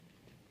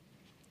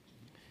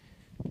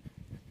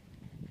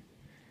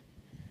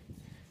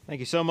Thank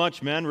you so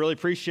much, man. Really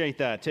appreciate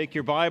that. Take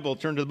your Bible,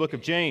 turn to the book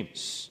of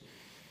James.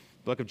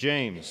 Book of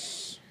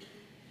James.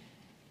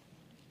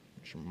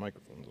 Make sure my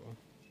microphone's on.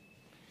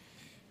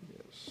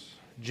 Yes.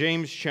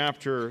 James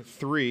chapter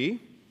 3.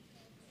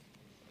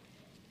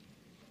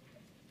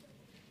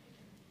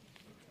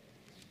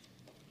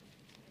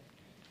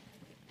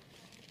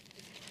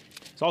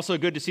 It's also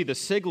good to see the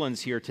Siglins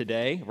here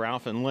today,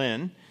 Ralph and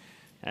Lynn.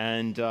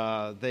 And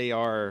they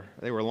were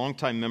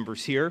longtime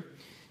members here.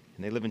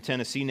 And they live in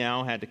Tennessee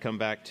now, had to come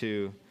back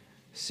to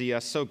see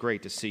us. So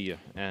great to see you,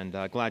 and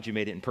glad you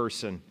made it in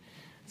person.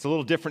 It's a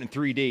little different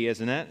in 3D,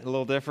 isn't it? A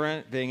little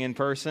different being in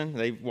person.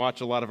 They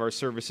watch a lot of our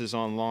services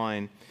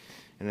online,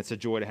 and it's a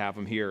joy to have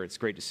them here. It's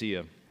great to see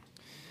you.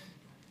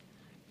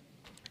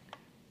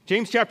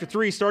 James chapter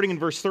 3, starting in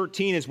verse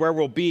 13, is where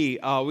we'll be.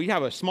 We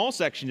have a small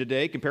section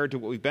today compared to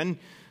what we've been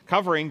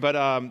covering,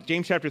 but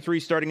James chapter 3,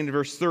 starting in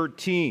verse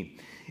 13.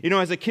 You know,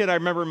 as a kid, I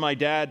remember my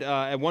dad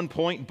at one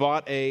point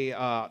bought a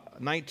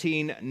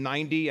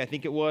 1990, I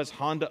think it was,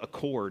 Honda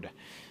Accord.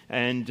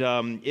 And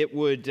it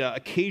would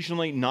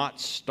occasionally not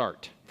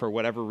start for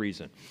whatever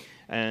reason.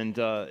 And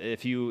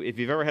if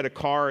you've ever had a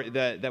car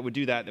that would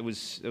do that, it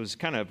was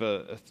kind of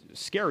a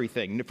scary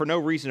thing. For no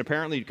reason,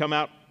 apparently, you'd come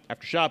out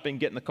after shopping,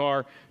 get in the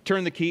car,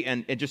 turn the key,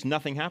 and just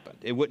nothing happened.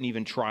 It wouldn't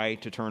even try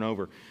to turn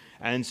over.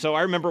 And so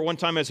I remember one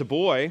time as a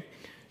boy,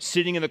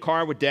 sitting in the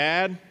car with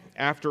Dad,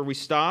 after we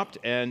stopped,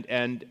 and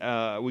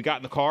we got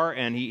in the car,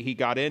 and he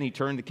got in, he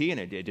turned the key, and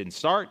it didn't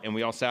start, and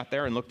we all sat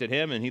there and looked at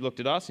him, and he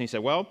looked at us, and he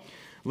said, well,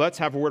 let's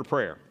have a word of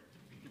prayer.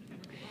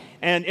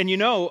 And you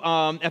know,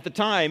 at the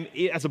time,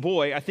 as a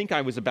boy, I think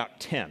I was about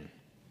 10.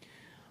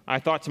 I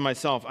thought to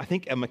myself, I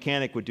think a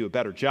mechanic would do a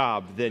better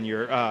job than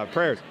your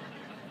prayers.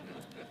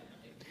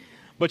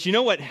 But you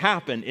know what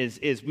happened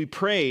is we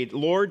prayed,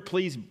 Lord,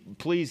 please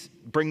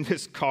bring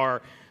this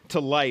car to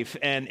life,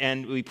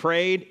 and we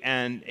prayed,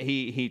 and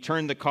he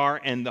turned the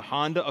car, and the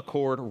Honda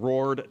Accord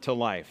roared to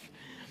life,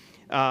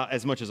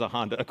 as much as a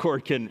Honda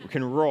Accord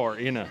can roar,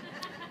 you know.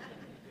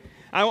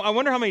 I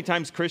wonder how many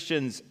times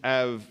Christians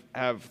have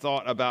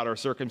thought about our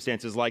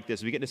circumstances like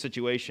this. We get in a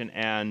situation,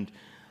 and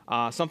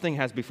something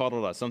has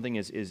befuddled us. Something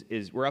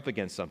is we're up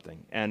against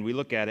something, and we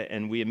look at it,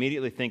 and we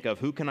immediately think of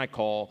who can I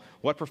call,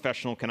 what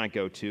professional can I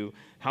go to,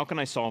 how can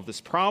I solve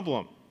this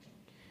problem?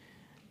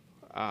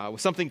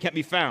 Something can't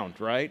be found,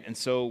 right? And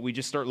so we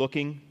just start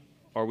looking,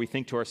 or we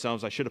think to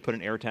ourselves, I should have put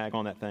an air tag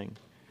on that thing.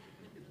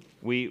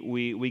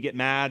 We get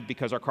mad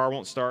because our car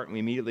won't start, and we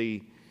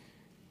immediately,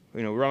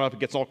 we run up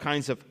against all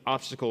kinds of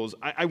obstacles.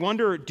 I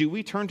wonder, do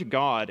we turn to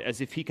God as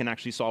if He can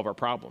actually solve our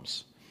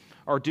problems?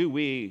 Or do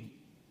we,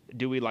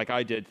 like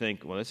I did,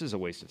 think, well, this is a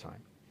waste of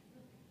time?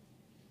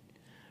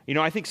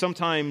 I think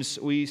sometimes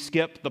we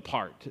skip the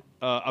part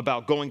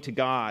about going to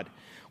God.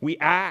 We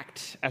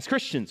act as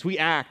Christians. We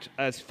act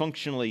as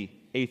functionally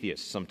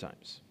atheists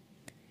sometimes.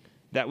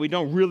 That we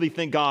don't really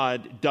think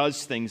God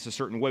does things a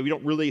certain way. We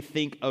don't really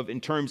think of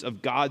in terms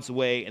of God's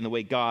way and the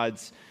way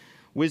God's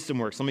wisdom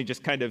works. Let me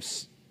just kind of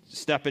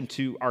step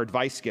into our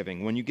advice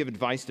giving. When you give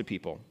advice to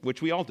people,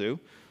 which we all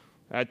do,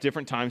 at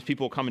different times,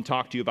 people will come and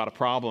talk to you about a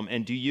problem.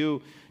 And do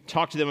you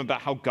talk to them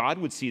about how God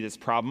would see this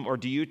problem, or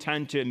do you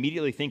tend to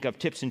immediately think of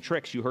tips and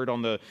tricks you heard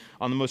on the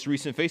most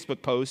recent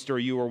Facebook post, or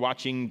you were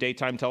watching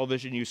daytime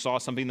television, you saw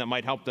something that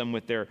might help them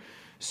with their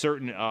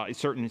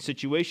certain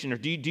situation? Or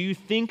do you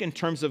think in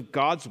terms of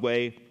God's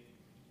way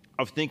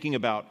of thinking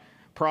about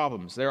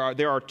problems?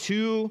 There are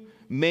two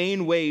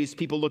main ways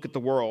people look at the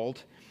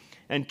world,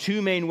 and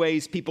two main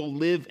ways people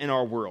live in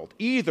our world.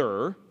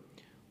 Either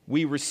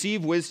we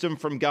receive wisdom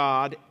from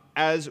God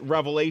as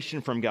revelation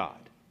from God.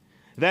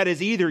 That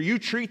is, either you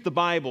treat the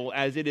Bible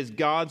as it is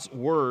God's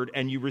word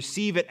and you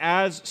receive it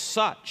as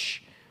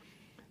such,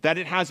 that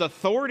it has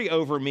authority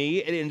over me,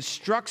 it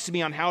instructs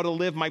me on how to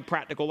live my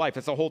practical life.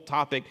 That's the whole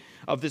topic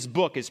of this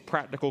book, is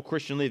practical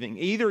Christian living.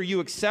 Either you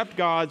accept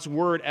God's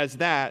word as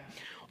that,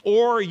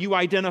 or you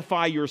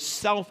identify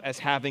yourself as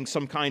having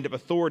some kind of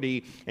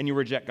authority and you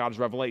reject God's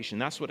revelation.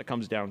 That's what it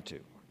comes down to.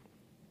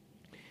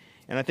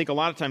 And I think a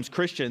lot of times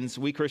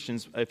we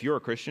Christians, if you're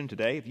a Christian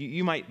today, if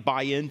you might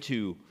buy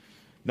into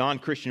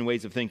non-Christian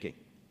ways of thinking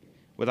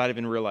without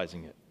even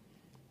realizing it.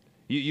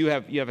 You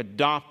have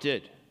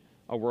adopted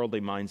a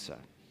worldly mindset.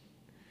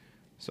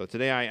 So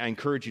today I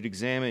encourage you to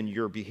examine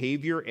your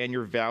behavior and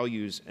your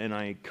values, and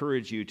I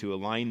encourage you to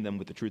align them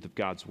with the truth of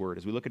God's word.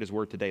 As we look at His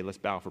word today, let's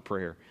bow for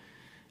prayer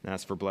and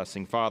ask for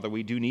blessing. Father,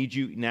 we do need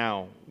you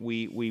now.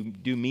 We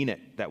do mean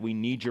it, that we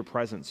need your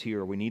presence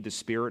here. We need the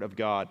Spirit of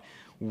God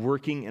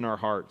working in our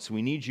hearts.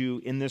 We need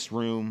you in this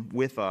room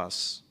with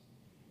us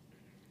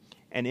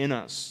and in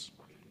us,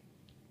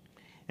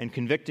 and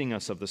convicting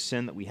us of the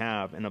sin that we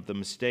have and of the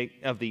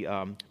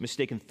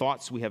mistaken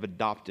thoughts we have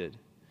adopted,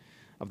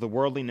 of the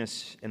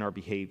worldliness in our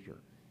behavior.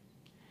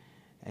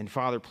 And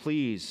Father,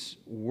 please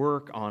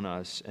work on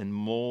us and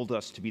mold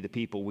us to be the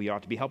people we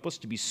ought to be. Help us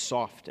to be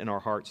soft in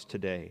our hearts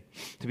today,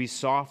 to be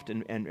soft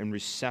and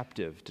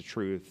receptive to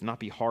truth, not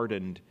be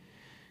hardened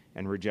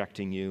and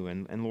rejecting you.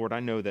 And Lord, I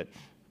know that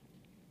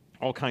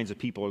all kinds of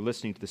people are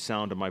listening to the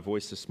sound of my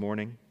voice this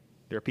morning.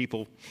 There are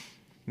people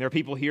There are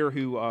people here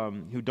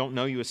who don't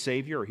know you as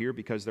Savior, or here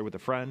because they're with a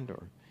friend,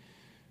 or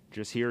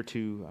just here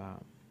to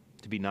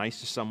be nice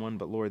to someone.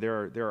 But Lord,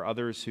 there are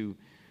others who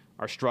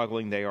are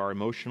struggling. They are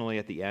emotionally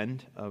at the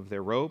end of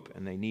their rope,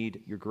 and they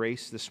need your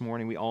grace this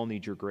morning. We all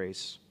need your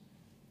grace.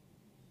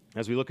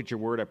 As we look at your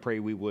word, I pray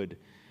we would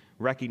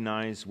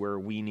recognize where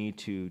we need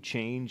to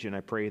change, and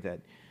I pray that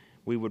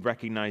we would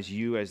recognize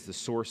you as the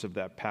source of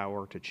that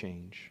power to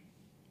change,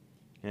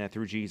 and that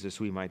through Jesus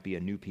we might be a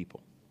new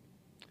people.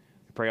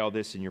 I pray all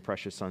this in your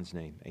precious Son's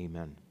name.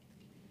 Amen.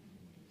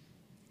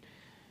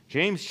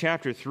 James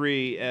chapter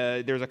 3,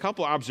 there's a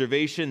couple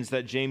observations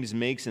that James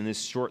makes in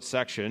this short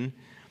section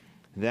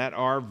that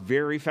are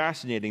very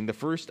fascinating. The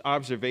first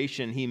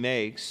observation he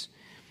makes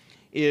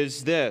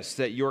is this,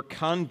 that your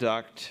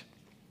conduct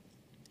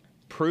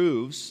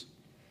proves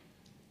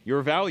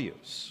your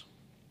values.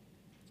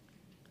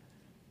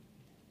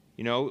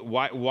 You know,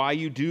 why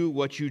you do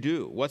what you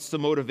do. What's the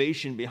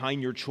motivation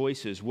behind your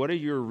choices? What are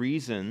your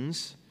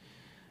reasons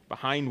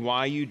behind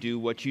why you do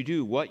what you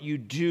do? What you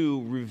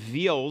do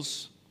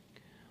reveals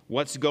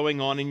what's going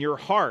on in your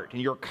heart,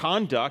 and your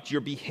conduct,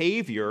 your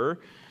behavior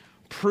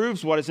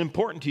proves what is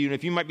important to you. And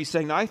if you might be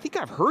saying, I think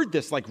I've heard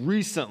this like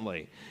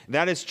recently,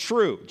 that is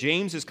true.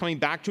 James is coming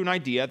back to an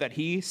idea that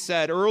he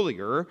said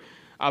earlier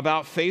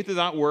about faith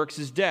without works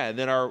is dead,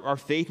 that our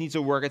faith needs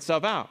to work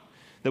itself out,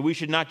 that we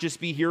should not just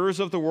be hearers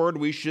of the word,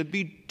 we should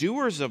be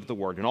doers of the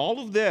word. And all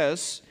of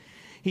this,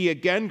 he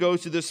again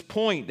goes to this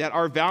point that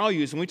our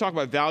values, when we talk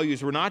about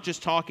values, we're not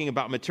just talking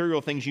about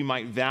material things you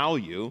might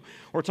value.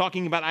 We're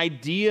talking about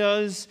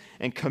ideas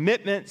and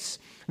commitments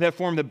that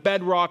form the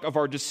bedrock of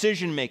our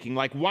decision making.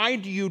 Like, why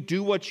do you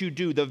do what you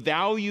do? The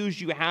values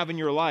you have in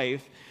your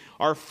life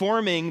are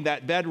forming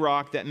that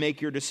bedrock that make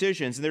your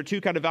decisions. And there are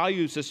two kinds of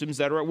value systems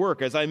that are at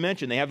work. As I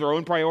mentioned, they have their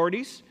own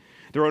priorities,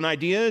 their own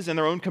ideas, and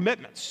their own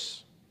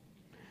commitments.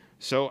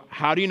 So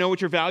how do you know what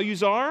your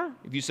values are?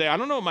 If you say, I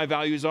don't know what my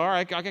values are,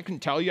 I couldn't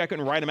tell you, I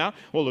couldn't write them out.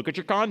 Well, look at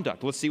your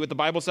conduct. Let's see what the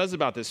Bible says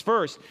about this.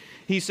 First,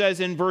 he says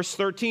in verse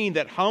 13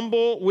 that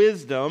humble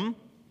wisdom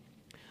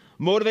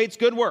motivates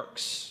good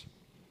works.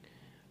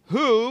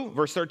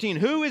 Verse 13,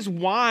 who is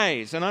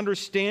wise and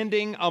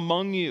understanding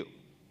among you?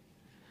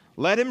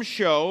 Let him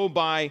show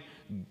by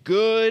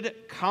good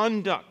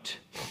conduct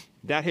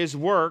that his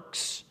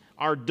works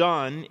are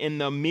done in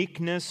the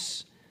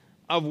meekness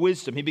of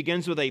wisdom. He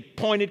begins with a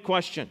pointed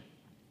question.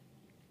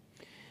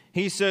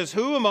 He says,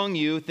 who among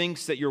you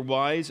thinks that you're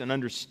wise and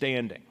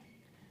understanding?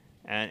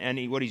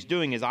 And what he's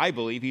doing is, I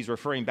believe, he's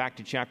referring back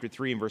to chapter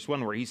 3 and verse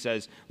 1 where he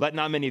says, let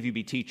not many of you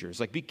be teachers.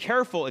 Like, be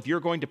careful if you're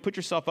going to put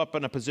yourself up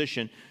in a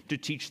position to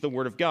teach the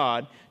word of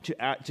God,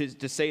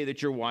 to say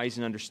that you're wise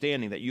and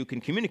understanding, that you can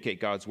communicate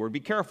God's word. Be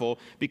careful,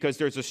 because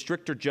there's a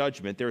stricter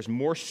judgment. There's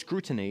more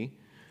scrutiny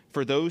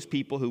for those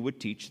people who would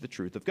teach the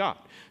truth of God.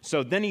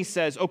 So then he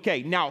says,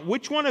 okay, now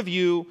which one of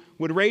you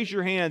would raise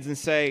your hands and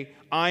say,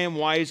 I am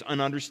wise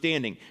and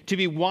understanding? To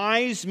be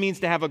wise means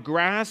to have a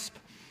grasp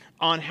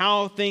on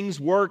how things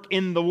work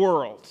in the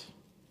world.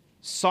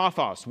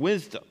 Sophos,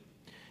 wisdom.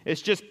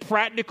 It's just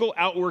practical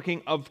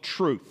outworking of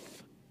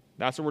truth.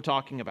 That's what we're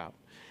talking about.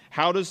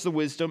 How does the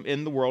wisdom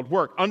in the world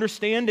work?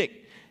 Understanding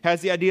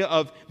has the idea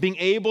of being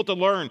able to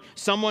learn,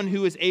 someone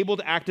who is able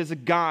to act as a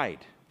guide.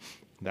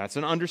 That's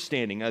an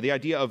understanding, the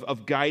idea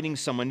of guiding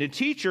someone. To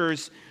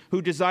teachers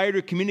who desire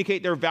to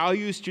communicate their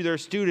values to their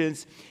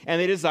students,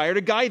 and they desire to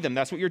guide them.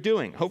 That's what you're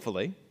doing,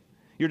 hopefully.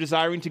 You're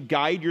desiring to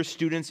guide your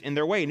students in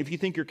their way. And if you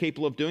think you're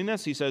capable of doing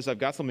this, he says, I've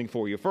got something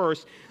for you.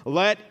 First,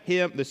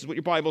 this is what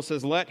your Bible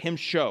says, let him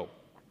show.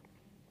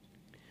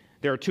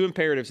 There are two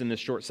imperatives in this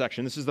short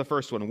section. This is the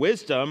first one.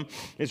 Wisdom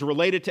is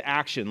related to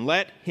action.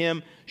 Let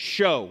him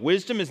show.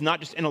 Wisdom is not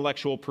just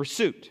intellectual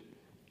pursuit.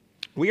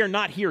 We are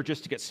not here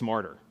just to get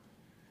smarter.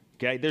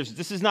 Okay,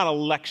 this is not a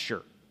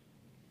lecture.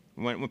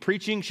 When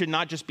preaching should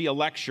not just be a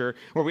lecture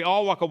where we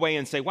all walk away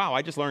and say, wow,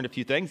 I just learned a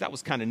few things. That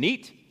was kind of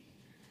neat.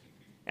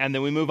 And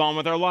then we move on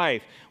with our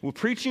life. Well,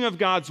 preaching of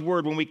God's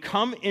word, when we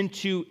come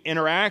into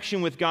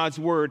interaction with God's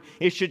word,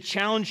 it should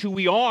challenge who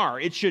we are.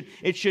 It should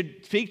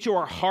speak to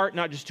our heart,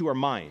 not just to our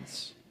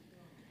minds.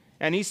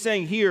 And he's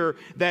saying here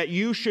that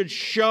you should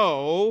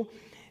show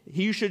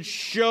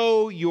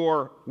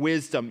your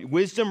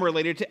wisdom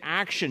related to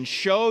action.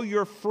 Show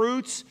your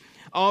fruits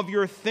of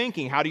your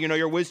thinking. How do you know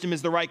your wisdom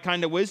is the right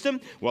kind of wisdom?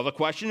 Well, the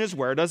question is,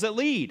 where does it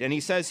lead? And he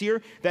says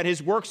here that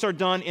his works are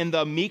done in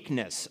the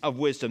meekness of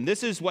wisdom.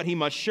 This is what he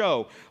must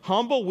show.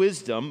 Humble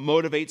wisdom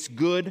motivates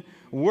good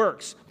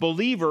works.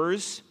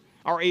 Believers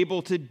are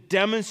able to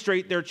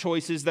demonstrate their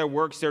choices, their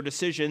works, their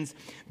decisions,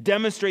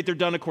 demonstrate they're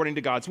done according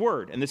to God's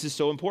word. And this is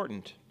so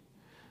important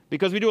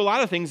because we do a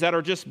lot of things that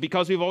are just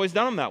because we've always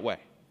done them that way.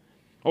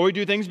 Or we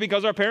do things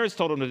because our parents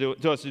told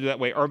us to do that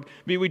way. Or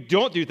we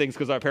don't do things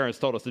because our parents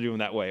told us to do them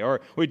that way. Or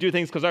we do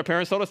things because our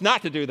parents told us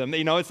not to do them.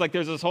 You know, it's like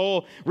there's this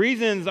whole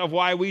reasons of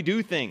why we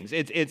do things.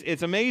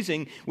 It's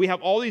amazing. We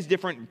have all these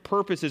different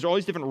purposes, all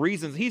these different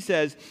reasons. He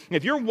says,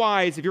 if you're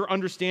wise, if you're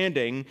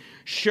understanding,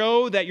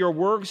 show that your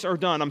works are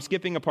done. I'm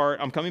skipping a part.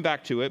 I'm coming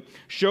back to it.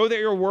 Show that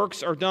your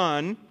works are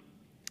done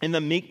and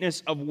the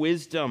meekness of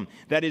wisdom,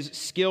 that is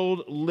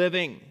skilled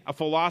living, a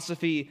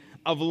philosophy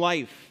of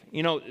life.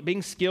 You know,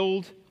 being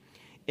skilled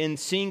in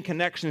seeing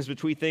connections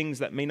between things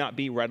that may not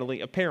be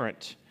readily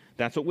apparent.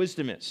 That's what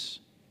wisdom is.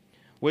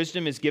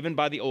 Wisdom is given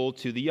by the old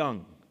to the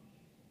young.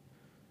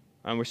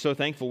 And we're so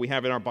thankful we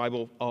have in our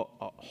Bible a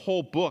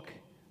whole book,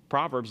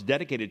 Proverbs,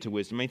 dedicated to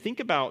wisdom. I mean, think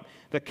about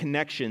the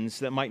connections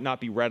that might not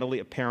be readily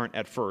apparent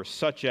at first,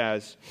 such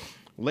as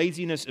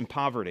laziness and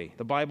poverty.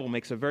 The Bible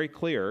makes it very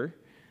clear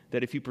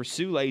that if you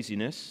pursue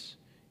laziness,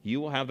 you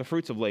will have the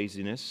fruits of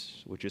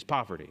laziness, which is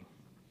poverty.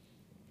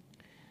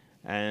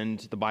 And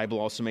the Bible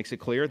also makes it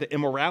clear that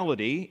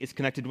immorality is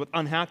connected with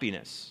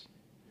unhappiness,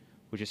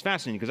 which is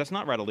fascinating because that's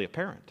not readily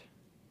apparent.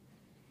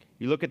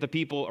 You look at the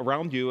people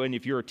around you, and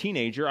if you're a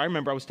teenager, I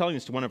remember I was telling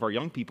this to one of our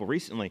young people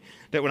recently,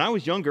 that when I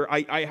was younger,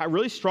 I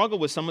really struggled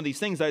with some of these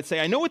things. I'd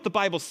say, I know what the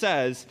Bible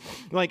says.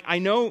 Like, I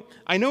know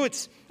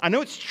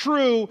it's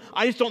true.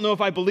 I just don't know if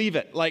I believe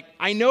it. Like,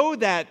 I know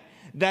that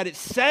it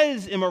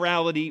says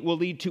immorality will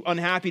lead to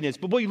unhappiness.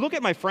 But when you look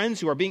at my friends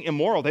who are being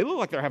immoral, they look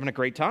like they're having a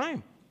great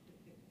time.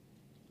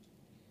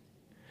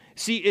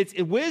 See,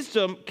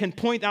 wisdom can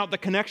point out the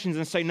connections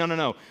and say,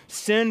 no.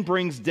 Sin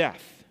brings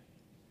death.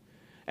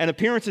 And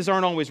appearances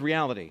aren't always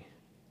reality.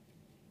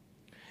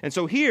 And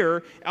so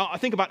here, I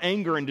think about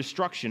anger and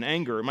destruction.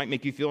 Anger, it might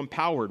make you feel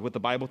empowered. What the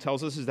Bible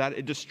tells us is that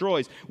it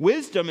destroys.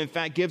 Wisdom, in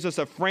fact, gives us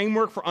a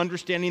framework for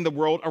understanding the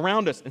world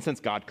around us. And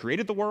since God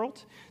created the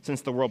world,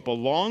 since the world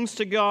belongs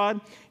to God,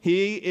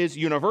 He is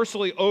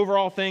universally over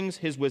all things.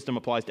 His wisdom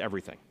applies to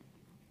everything.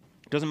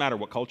 It doesn't matter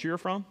what culture you're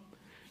from.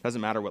 It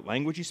doesn't matter what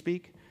language you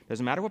speak. It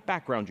doesn't matter what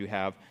background you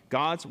have.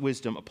 God's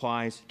wisdom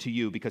applies to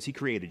you because He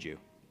created you.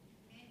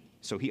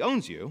 So He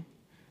owns you,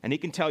 and He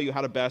can tell you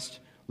how to best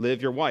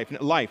live your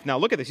life. Now,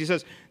 look at this. He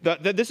says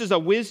that this is a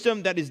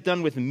wisdom that is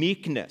done with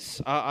meekness.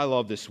 I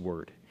love this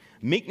word.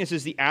 Meekness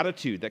is the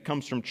attitude that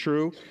comes from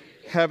true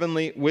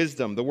heavenly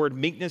wisdom. The word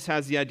meekness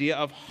has the idea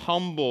of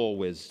humble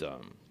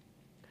wisdom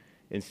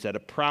instead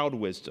of proud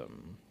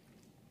wisdom.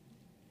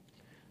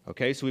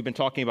 Okay, so we've been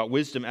talking about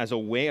wisdom as a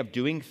way of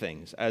doing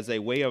things, as a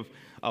way of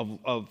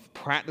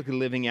practically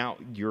living out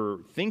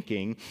your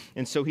thinking.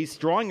 And so he's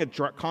drawing a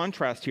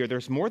contrast here.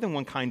 There's more than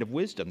one kind of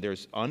wisdom.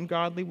 There's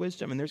ungodly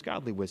wisdom and there's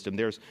godly wisdom.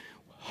 There's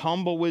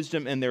humble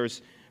wisdom and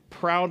there's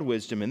proud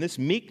wisdom. And this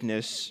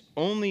meekness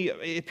only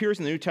appears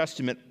in the New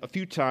Testament a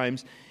few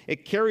times.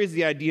 It carries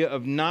the idea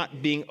of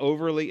not being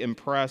overly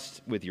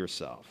impressed with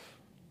yourself.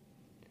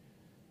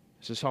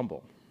 This is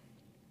humble.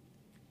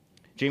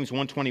 James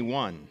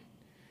 1:21.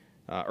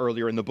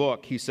 Earlier in the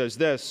book, he says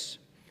this,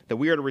 that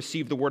we are to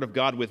receive the word of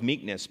God with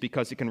meekness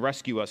because it can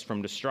rescue us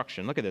from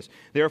destruction. Look at this.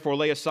 Therefore,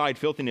 lay aside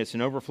filthiness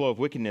and overflow of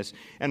wickedness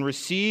and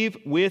receive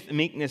with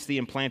meekness the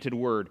implanted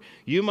word.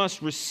 You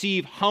must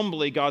receive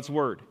humbly God's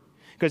word.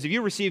 Because if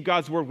you receive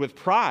God's word with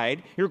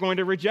pride, you're going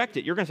to reject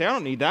it. You're going to say, I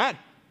don't need that.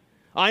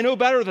 I know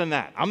better than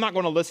that. I'm not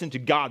going to listen to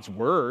God's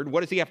word.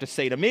 What does He have to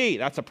say to me?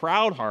 That's a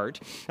proud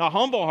heart. A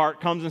humble heart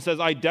comes and says,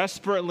 I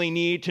desperately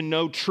need to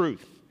know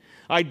truth.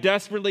 I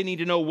desperately need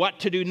to know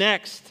what to do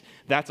next.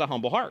 That's a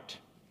humble heart.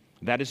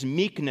 That is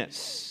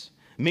meekness.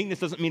 Meekness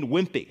doesn't mean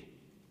wimpy.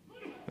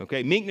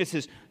 Okay, meekness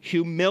is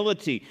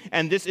humility.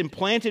 And this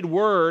implanted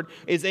word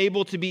is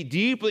able to be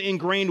deeply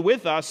ingrained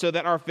with us so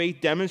that our faith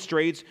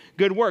demonstrates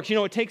good works. You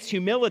know, it takes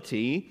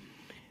humility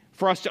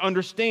for us to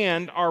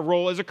understand our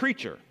role as a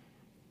creature.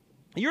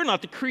 You're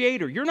not the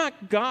creator. You're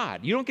not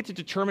God. You don't get to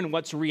determine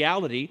what's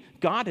reality.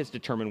 God has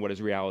determined what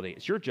is reality.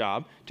 It's your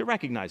job to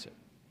recognize it.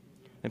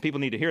 And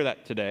people need to hear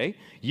that today.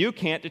 You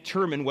can't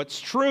determine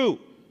what's true.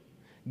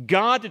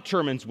 God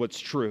determines what's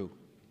true.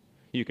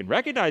 You can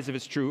recognize if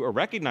it's true or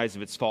recognize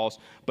if it's false,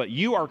 but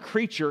you are a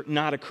creature,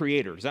 not a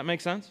creator. Does that make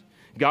sense?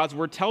 God's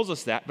word tells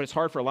us that, but it's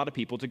hard for a lot of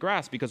people to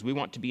grasp because we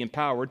want to be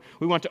empowered.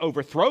 We want to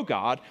overthrow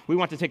God. We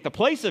want to take the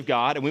place of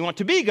God, and we want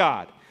to be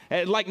God.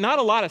 Like, not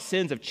a lot of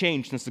sins have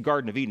changed since the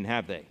Garden of Eden,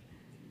 have they?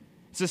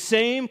 It's the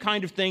same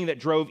kind of thing that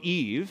drove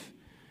Eve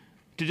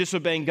to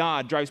disobeying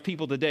God drives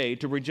people today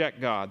to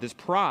reject God, this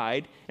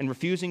pride and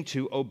refusing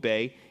to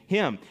obey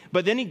Him.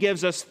 But then He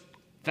gives us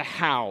the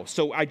how.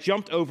 So I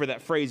jumped over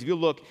that phrase. If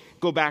you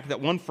go back to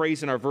that one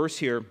phrase in our verse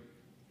here,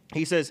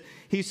 he says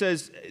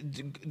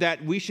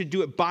that we should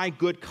do it by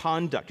good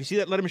conduct. You see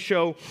that? Let Him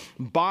show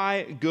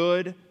by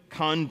good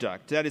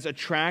conduct. That is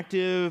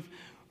attractive,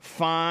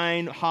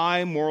 fine,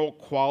 high moral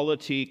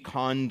quality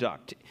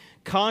conduct.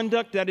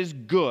 Conduct that is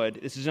good,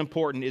 this is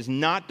important, is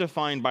not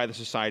defined by the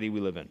society we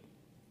live in.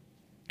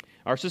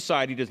 Our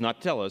society does not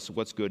tell us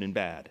what's good and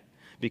bad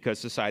because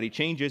society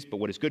changes, but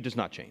what is good does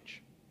not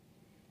change.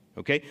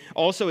 Okay?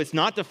 Also, it's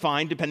not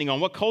defined depending on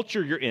what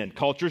culture you're in.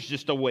 Culture is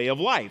just a way of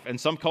life, and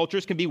some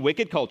cultures can be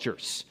wicked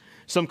cultures.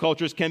 Some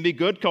cultures can be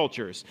good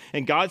cultures.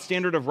 And God's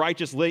standard of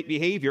righteous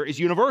behavior is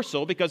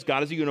universal because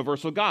God is a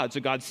universal God. So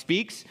God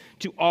speaks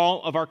to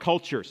all of our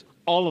cultures,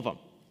 all of them.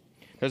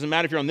 Doesn't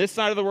matter if you're on this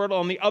side of the world or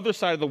on the other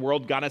side of the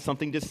world, God has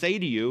something to say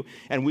to you,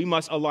 and we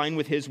must align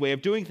with His way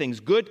of doing things.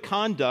 Good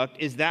conduct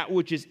is that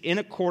which is in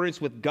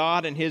accordance with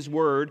God and His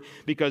word,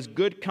 because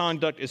good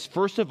conduct is,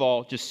 first of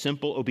all, just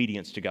simple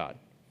obedience to God.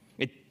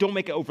 Don't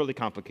make it overly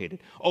complicated.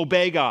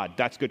 Obey God.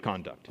 That's good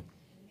conduct.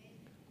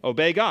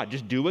 Obey God.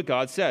 Just do what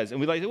God says. And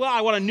we like, well,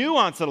 I want to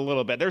nuance it a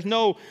little bit. There's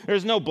no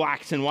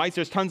blacks and whites.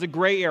 There's tons of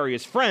gray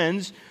areas.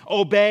 Friends,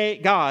 obey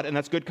God, and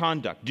that's good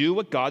conduct. Do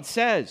what God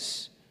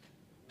says.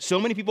 So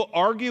many people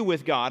argue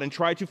with God and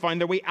try to find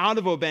their way out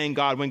of obeying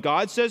God. When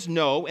God says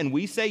no and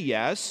we say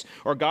yes,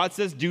 or God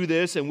says do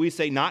this and we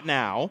say not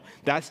now,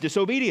 that's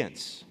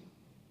disobedience.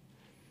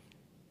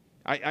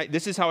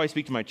 This is how I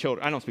speak to my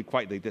children. I don't speak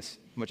quite like this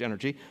much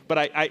energy,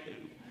 but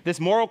this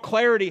moral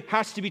clarity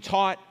has to be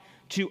taught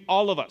to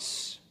all of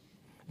us.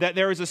 That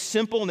there is a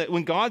simple, that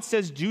when God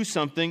says do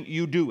something,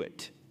 you do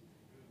it.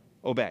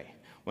 Obey.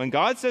 When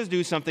God says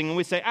do something and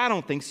we say, I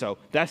don't think so,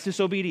 that's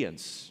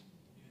disobedience.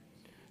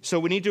 So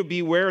we need to be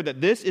aware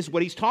that this is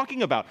what he's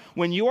talking about.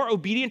 When you are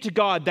obedient to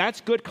God, that's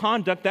good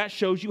conduct. That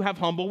shows you have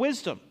humble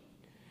wisdom.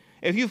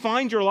 If you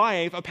find your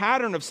life a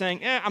pattern of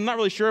saying, I'm not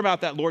really sure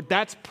about that, Lord,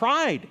 that's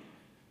pride.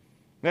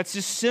 That's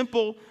just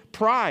simple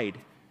pride.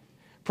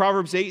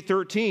 Proverbs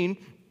 8:13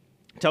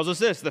 tells us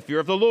this, the fear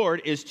of the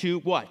Lord is to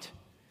what?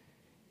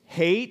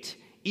 Hate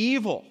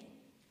evil,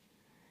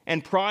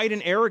 and pride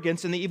and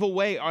arrogance and the evil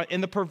way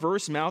and the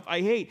perverse mouth I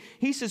hate.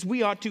 He says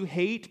we ought to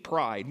hate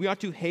pride. We ought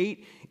to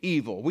hate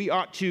evil. We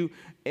ought to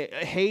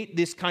hate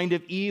this kind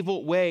of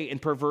evil way and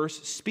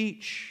perverse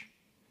speech.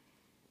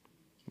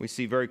 We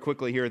see very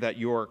quickly here that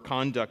your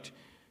conduct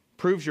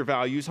proves your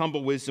values.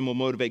 Humble wisdom will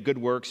motivate good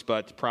works,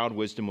 but proud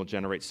wisdom will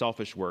generate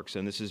selfish works.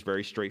 And this is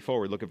very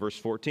straightforward. Look at verse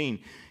 14.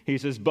 He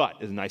says, but,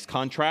 there's a nice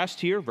contrast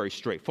here, very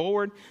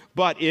straightforward.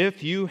 But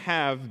if you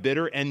have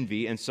bitter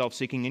envy and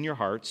self-seeking in your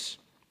hearts,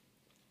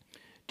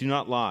 do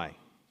not lie,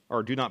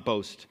 or do not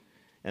boast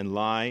and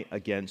lie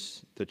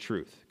against the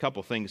truth. A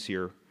couple things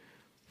here.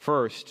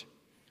 First,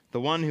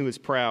 the one who is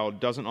proud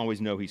doesn't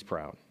always know he's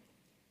proud.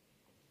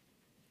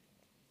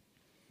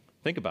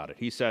 Think about it.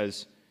 He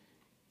says,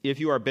 if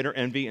you are bitter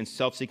envy and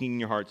self-seeking in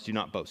your hearts, do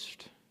not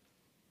boast.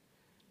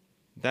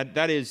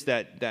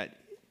 That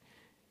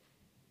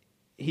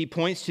he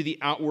points to the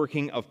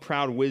outworking of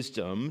proud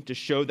wisdom to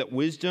show that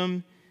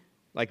wisdom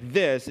like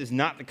this is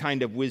not the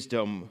kind of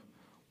wisdom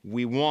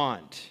we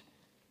want.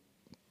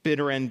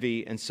 Bitter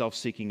envy and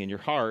self-seeking in your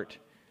heart,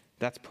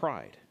 that's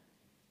pride.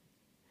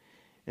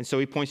 And so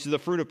he points to the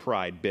fruit of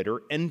pride,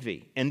 bitter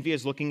envy. Envy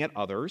is looking at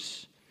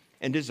others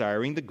and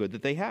desiring the good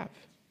that they have.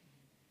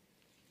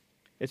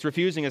 It's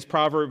refusing, as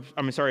Romans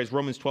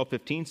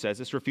 12:15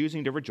 says, it's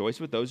refusing to rejoice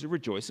with those who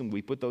rejoice and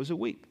weep with those who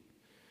weep.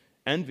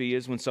 Envy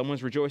is when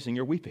someone's rejoicing,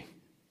 you're weeping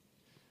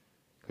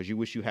because you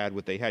wish you had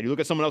what they had. You look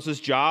at someone else's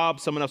job,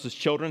 someone else's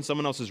children,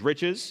 someone else's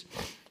riches,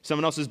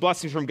 someone else's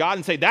blessings from God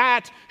and say,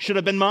 that should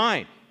have been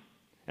mine.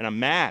 And I'm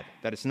mad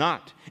that it's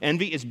not.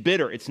 Envy is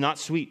bitter. It's not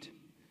sweet.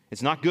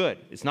 It's not good.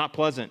 It's not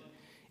pleasant.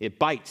 It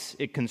bites.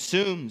 It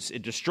consumes.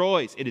 It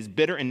destroys. It is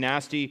bitter and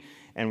nasty.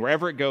 And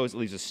wherever it goes, it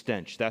leaves a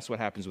stench. That's what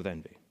happens with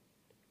envy.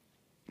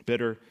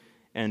 Bitter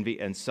envy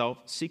and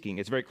self-seeking.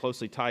 It's very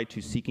closely tied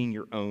to seeking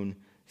your own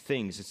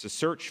things. It's a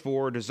search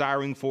for,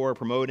 desiring for,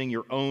 promoting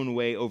your own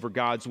way over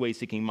God's way,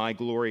 seeking my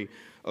glory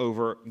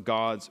over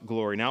God's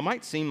glory. Now, it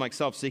might seem like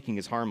self-seeking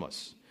is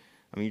harmless.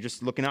 I mean, you're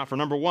just looking out for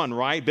number one,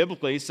 right?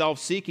 Biblically,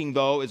 self-seeking,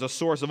 though, is a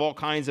source of all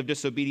kinds of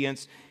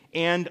disobedience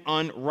and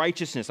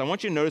unrighteousness. I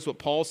want you to notice what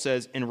Paul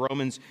says in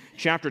Romans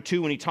chapter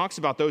 2 when he talks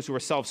about those who are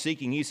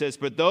self-seeking. He says,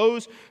 but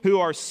those who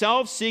are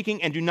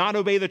self-seeking and do not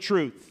obey the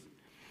truth,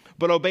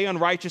 but obey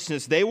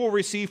unrighteousness, they will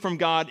receive from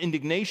God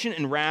indignation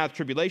and wrath,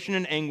 tribulation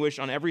and anguish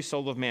on every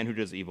soul of man who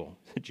does evil.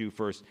 The Jew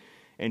first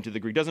and to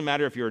the Greek. Doesn't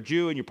matter if you're a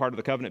Jew and you're part of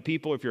the covenant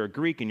people, if you're a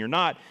Greek and you're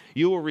not,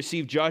 you will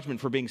receive judgment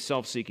for being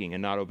self-seeking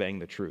and not obeying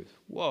the truth.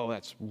 Whoa,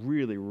 that's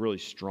really, really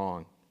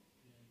strong.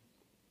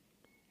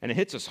 And it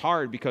hits us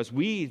hard because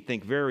we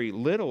think very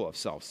little of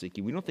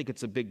self-seeking. We don't think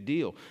it's a big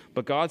deal.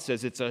 But God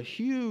says it's a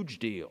huge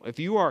deal. If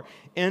you are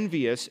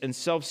envious and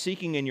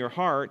self-seeking in your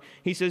heart,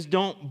 he says,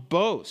 don't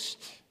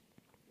boast.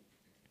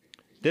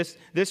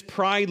 This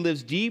pride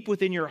lives deep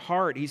within your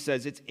heart. He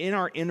says it's in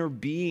our inner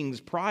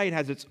beings. Pride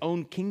has its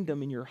own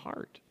kingdom in your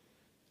heart.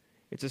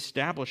 It's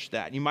established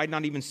that. You might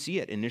not even see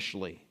it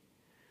initially,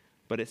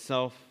 but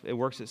it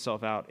works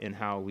itself out in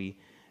how we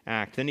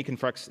act. Then he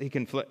corrects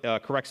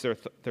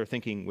their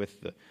thinking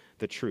with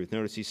the truth.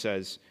 Notice he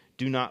says,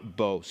 do not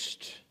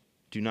boast.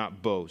 Do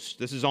not boast.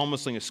 This is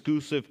almost like an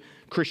exclusive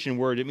Christian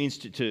word. It means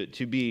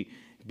to be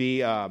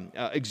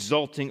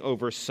exulting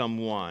over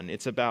someone.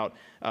 It's about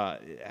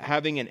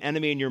having an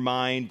enemy in your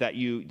mind that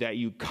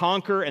you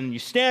conquer, and you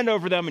stand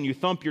over them and you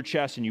thump your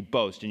chest and you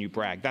boast and you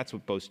brag. That's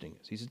what boasting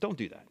is. He says, don't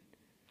do that.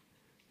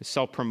 It's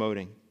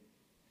self-promoting.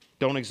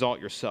 Don't exalt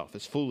yourself.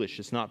 It's foolish.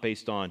 It's not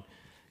based on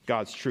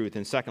God's truth.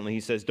 And secondly, he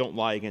says, don't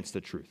lie against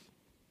the truth.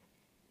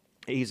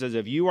 He says,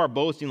 if you are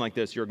boasting like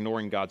this, you're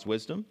ignoring God's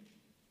wisdom.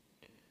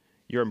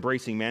 You're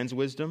embracing man's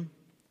wisdom.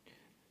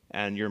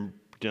 And you're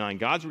denying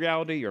God's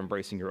reality, you're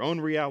embracing your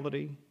own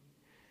reality.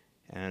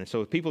 And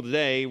so people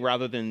today,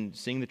 rather than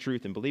seeing the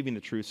truth and believing the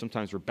truth,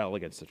 sometimes rebel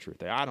against the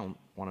truth. I don't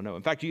want to know.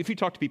 In fact, if you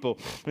talk to people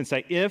and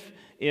say,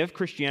 if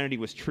Christianity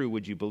was true,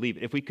 would you believe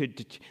it? If we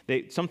could,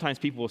 sometimes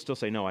people will still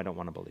say, no, I don't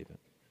want to believe it.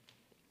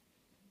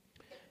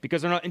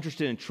 because they're not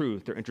interested in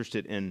truth. They're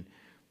interested in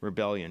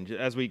rebellion.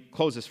 As we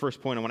close this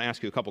first point, I want to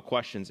ask you a couple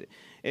questions.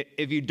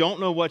 If you don't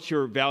know what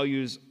your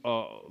values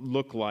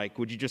look like,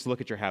 would you just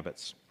look at your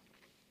habits?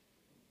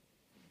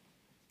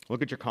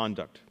 Look at your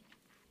conduct.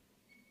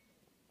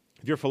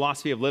 If your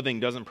philosophy of living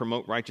doesn't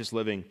promote righteous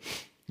living,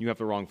 you have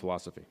the wrong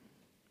philosophy.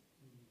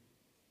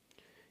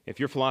 If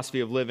your philosophy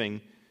of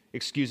living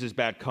excuses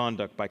bad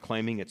conduct by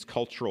claiming it's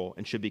cultural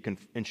and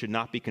should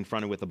not be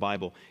confronted with the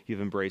Bible,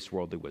 you've embraced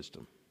worldly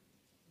wisdom.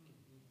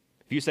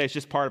 If you say it's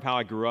just part of how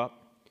I grew up,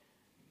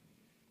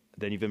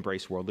 then you've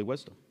embraced worldly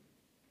wisdom.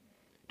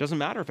 It doesn't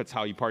matter if it's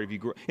how you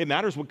grew up. It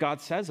matters what God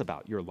says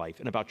about your life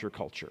and about your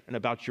culture and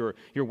about your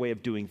way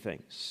of doing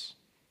things.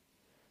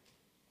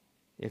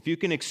 If you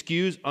can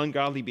excuse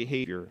ungodly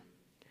behavior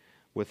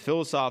with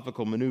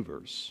philosophical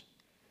maneuvers,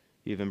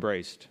 you've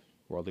embraced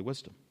worldly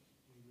wisdom.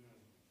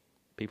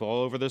 People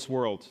all over this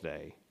world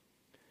today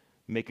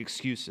make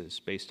excuses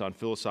based on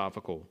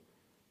philosophical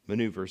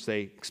maneuvers.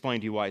 They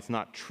explain to you why it's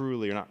not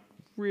truly or not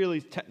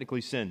really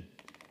technically sin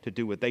to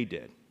do what they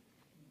did.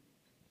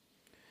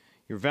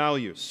 Your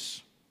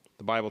values.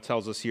 The Bible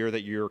tells us here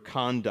that your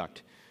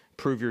conduct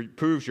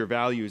proves your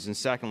values, and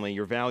secondly,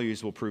 your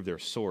values will prove their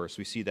source.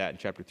 We see that in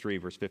chapter 3,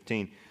 verse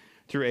 15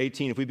 through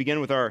 18. If we begin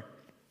with our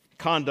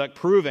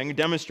conduct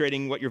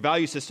demonstrating what your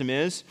value system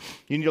is,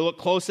 you need to look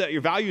close at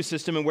your value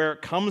system and where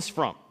it comes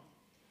from.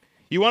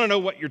 You want to know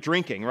what you're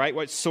drinking, right?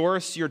 What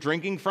source you're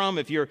drinking from.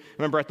 If you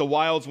remember at the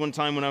Wilds one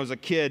time when I was a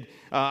kid,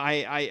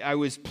 I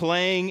was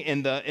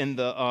playing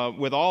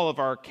with all of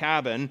our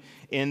cabin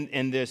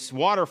in this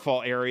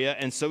waterfall area,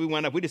 and so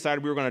we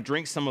decided we were going to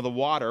drink some of the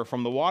water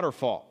from the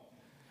waterfall.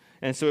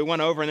 And so we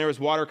went over, and there was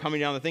water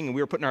coming down the thing, and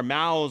we were putting our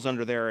mouths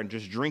under there and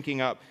just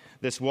drinking up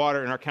this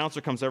water, and our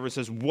counselor comes over and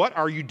says, "What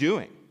are you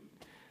doing?"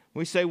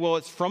 We say, "Well,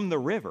 it's from the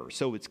river,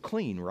 so it's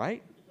clean,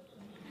 right?"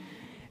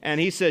 And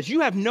he says, "You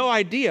have no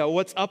idea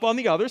what's up on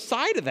the other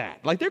side of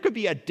that. Like, there could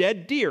be a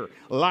dead deer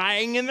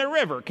lying in the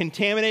river,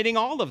 contaminating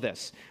all of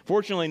this."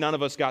 Fortunately, none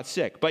of us got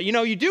sick. But,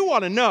 you do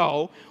want to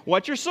know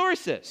what your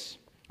source is.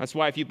 That's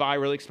why if you buy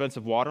really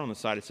expensive water, on the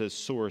side it says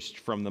sourced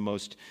from the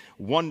most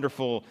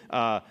wonderful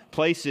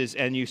places,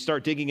 and you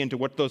start digging into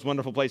what those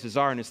wonderful places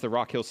are, and it's the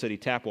Rock Hill City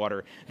tap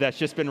water that's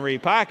just been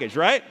repackaged,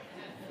 right?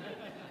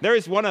 There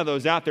is one of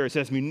those out there that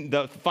says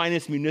the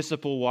finest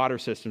municipal water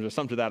systems or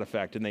something to that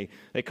effect, and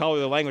they color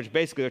the language.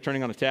 Basically, they're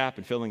turning on a tap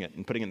and filling it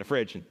and putting it in the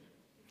fridge and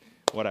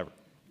whatever.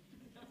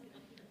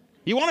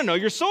 You want to know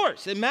your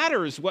source. It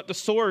matters what the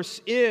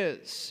source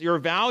is, your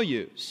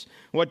values,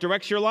 what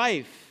directs your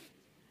life.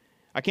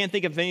 I can't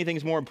think of anything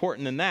more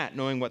important than that,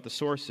 knowing what the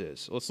source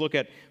is. Let's look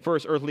at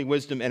first earthly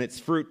wisdom and its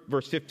fruit.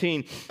 Verse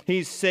 15,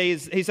 he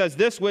says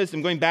this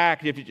wisdom, going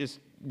back, if you just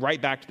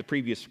right back to the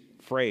previous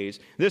phrase,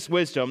 this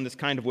wisdom, this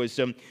kind of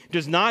wisdom,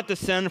 does not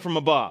descend from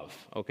above.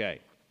 Okay.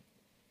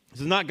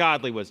 This is not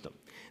godly wisdom.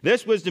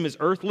 This wisdom is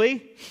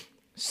earthly,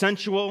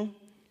 sensual,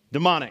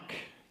 demonic.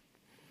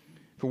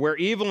 For where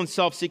evil and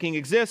self-seeking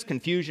exist,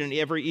 confusion and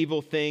every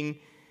evil thing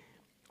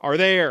are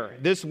there.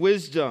 This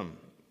wisdom,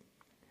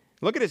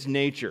 look at its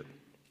nature.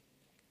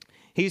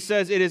 He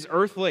says it is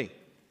earthly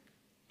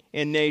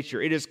in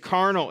nature. It is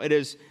carnal. It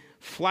is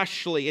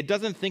fleshly. It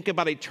doesn't think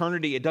about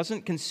eternity. It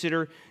doesn't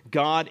consider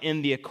God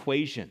in the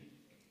equation.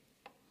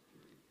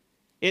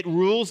 It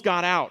rules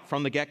God out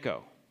from the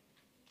get-go.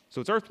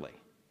 So it's earthly.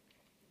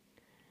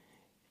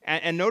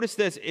 And notice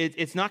this,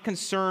 it's not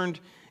concerned,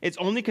 it's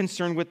only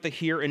concerned with the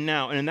here and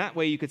now. And in that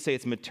way, you could say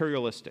it's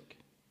materialistic.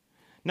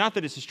 Not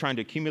that it's just trying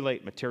to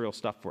accumulate material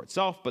stuff for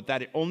itself, but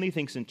that it only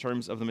thinks in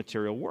terms of the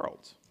material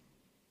world.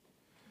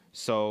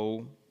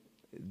 So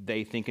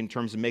they think in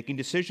terms of making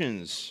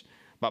decisions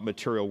about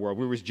material world.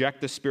 We reject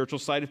the spiritual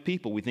side of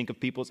people. We think of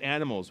people as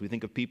animals. We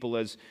think of people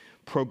as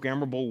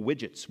programmable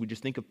widgets. We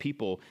just think of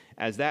people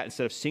as that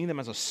instead of seeing them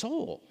as a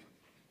soul.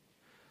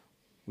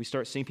 We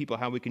start seeing people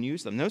how we can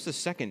use them. Notice the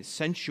second,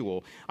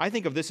 sensual. I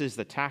think of this as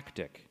the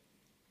tactic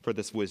for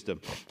this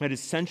wisdom. That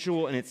is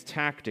sensual in its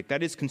tactic.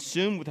 That is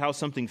consumed with how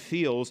something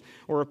feels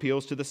or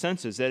appeals to the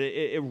senses. That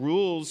it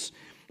rules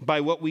by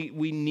what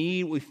we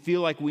need, we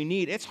feel like we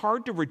need. It's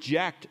hard to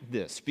reject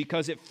this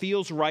because it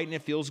feels right and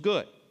it feels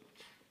good.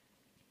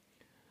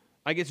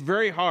 Like, it's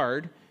very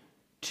hard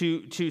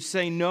to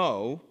say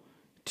no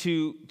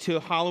to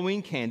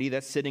Halloween candy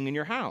that's sitting in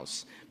your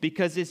house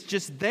because it's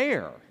just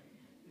there.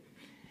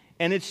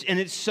 And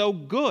it's so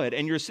good,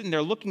 and you're sitting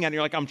there looking at it, and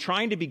you're like, I'm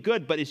trying to be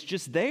good, but it's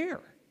just there.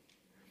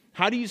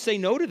 How do you say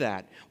no to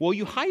that? Well,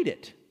 you hide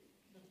it.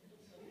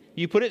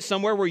 You put it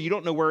somewhere where you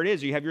don't know where it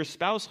is, or you have your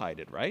spouse hide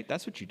it, right?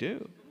 That's what you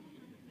do.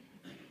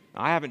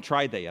 I haven't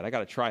tried that yet. I got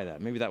to try that.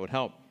 Maybe that would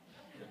help.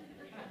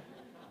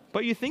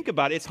 But you think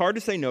about it, it's hard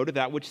to say no to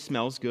that which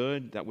smells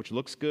good, that which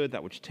looks good,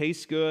 that which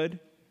tastes good.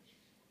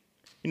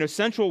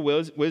 Sensual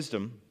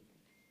wisdom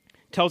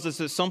tells us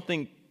that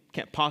something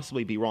can't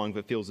possibly be wrong if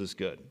it feels as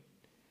good.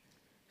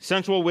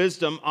 Sensual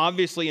wisdom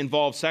obviously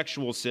involves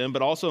sexual sin,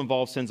 but also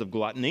involves sins of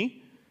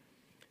gluttony,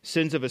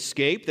 sins of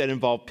escape that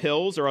involve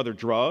pills or other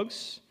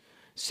drugs,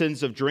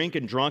 sins of drink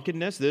and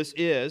drunkenness. This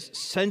is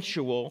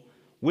sensual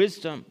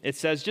wisdom. It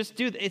says, just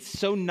do it's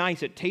so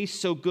nice. It tastes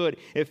so good.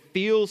 It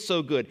feels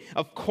so good.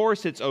 Of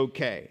course it's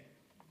okay.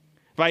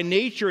 By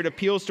nature, it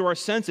appeals to our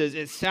senses.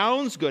 It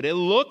sounds good. It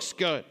looks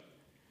good.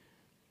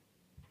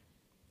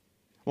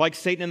 Like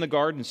Satan in the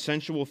garden,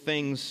 sensual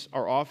things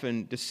are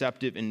often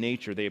deceptive in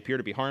nature. They appear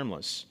to be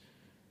harmless.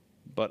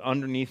 But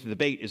underneath the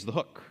bait is the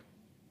hook.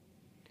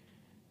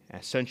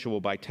 Sensual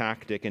by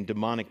tactic and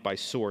demonic by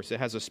source. It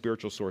has a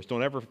spiritual source.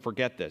 Don't ever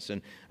forget this.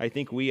 And I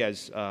think we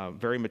as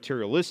very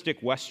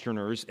materialistic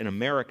Westerners in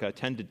America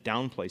tend to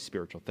downplay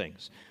spiritual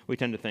things. We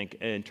tend to think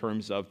in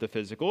terms of the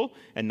physical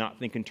and not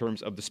think in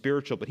terms of the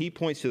spiritual. But he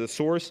points to the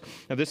source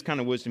of this kind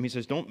of wisdom. He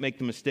says, don't make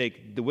the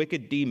mistake. The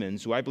wicked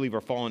demons, who I believe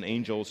are fallen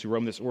angels who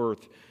roam this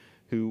earth,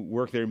 who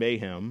work their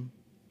mayhem,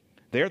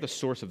 they're the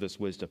source of this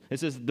wisdom.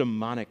 This is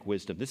demonic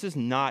wisdom. This is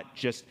not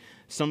just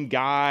some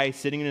guy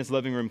sitting in his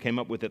living room came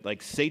up with it.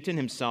 Like Satan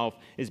himself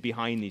is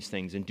behind these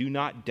things. And do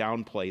not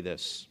downplay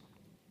this.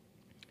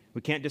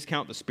 We can't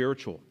discount the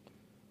spiritual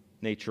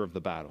nature of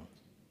the battle.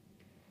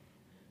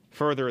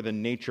 Further, the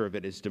nature of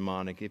it is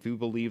demonic. If we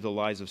believe the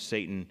lies of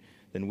Satan,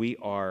 then we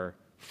are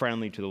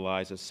friendly to the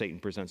lies that Satan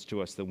presents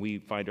to us. Then we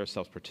find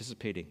ourselves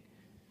participating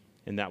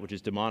in that which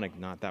is demonic,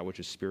 not that which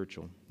is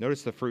spiritual.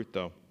 Notice the fruit,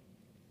 though.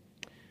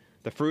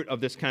 The fruit of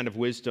this kind of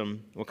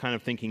wisdom, what kind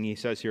of thinking he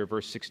says here,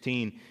 verse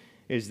 16,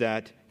 is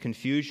that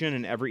confusion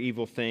and every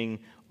evil thing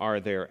are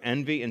there.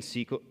 Envy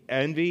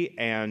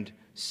and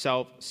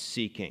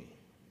self-seeking.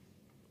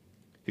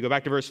 If you go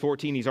back to verse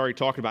 14, he's already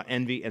talked about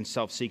envy and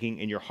self-seeking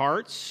in your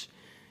hearts.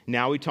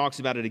 Now he talks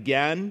about it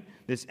again,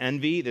 this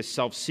envy, this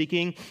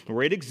self-seeking.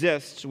 Where it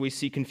exists, we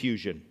see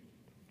confusion.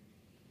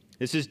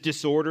 This is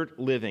disordered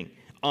living,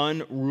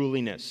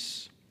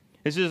 unruliness.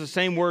 This is the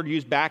same word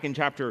used back in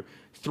chapter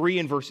 3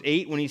 and verse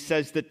 8 when he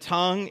says the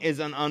tongue is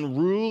an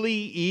unruly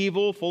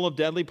evil full of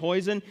deadly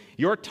poison.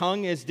 Your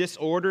tongue is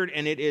disordered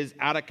and it is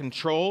out of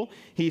control.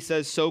 He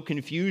says so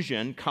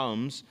confusion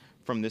comes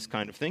from this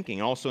kind of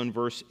thinking. Also in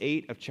verse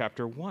 8 of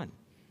chapter 1,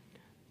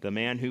 the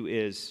man who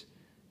is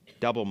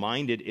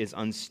double-minded is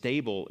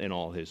unstable in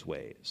all his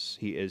ways.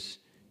 He is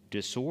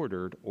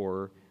disordered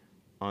or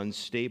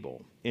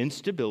unstable.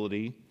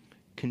 Instability,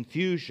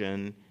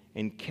 confusion,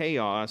 and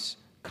chaos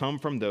come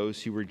from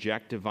those who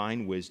reject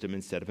divine wisdom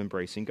instead of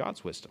embracing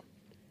God's wisdom.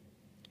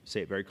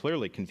 Say it very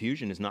clearly.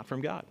 Confusion is not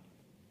from God.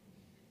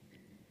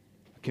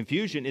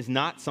 Confusion is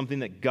not something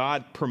that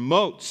God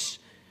promotes.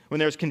 When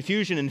there's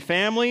confusion in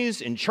families,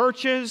 in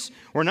churches,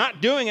 we're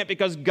not doing it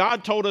because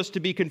God told us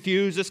to be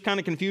confused. This kind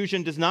of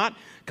confusion does not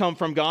come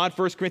from God.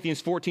 1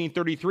 Corinthians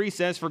 14:33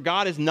 says, "For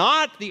God is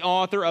not the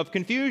author of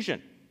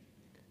confusion."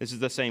 This is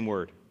the same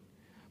word.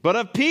 "But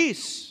of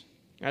peace,"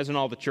 as in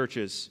all the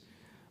churches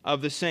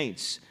of the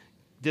saints.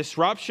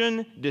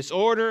 Disruption,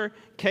 disorder,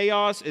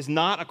 chaos is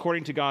not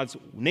according to God's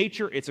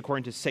nature. It's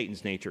according to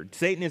Satan's nature.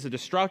 Satan is a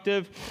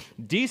destructive,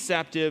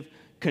 deceptive,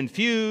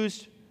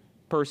 confused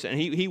person.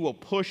 And he will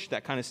push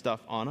that kind of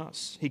stuff on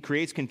us. He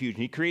creates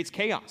confusion. He creates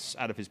chaos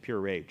out of his pure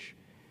rage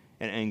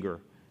and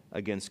anger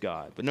against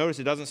God. But notice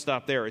it doesn't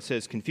stop there. It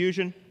says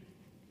confusion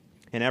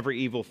and every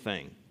evil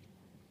thing.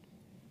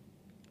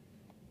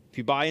 If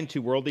you buy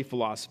into worldly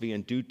philosophy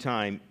in due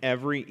time,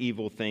 every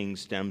evil thing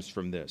stems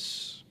from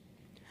this.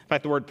 In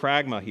fact, the word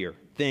pragma here,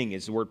 thing,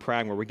 is the word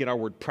pragma. We get our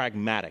word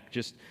pragmatic,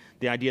 just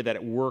the idea that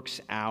it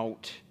works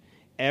out.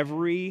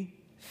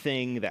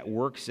 Everything that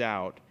works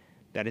out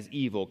that is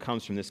evil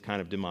comes from this kind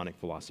of demonic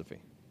philosophy.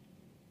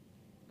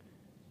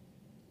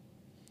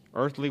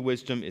 Earthly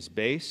wisdom is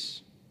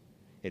base.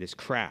 It is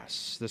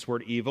crass. This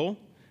word evil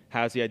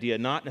has the idea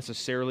not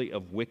necessarily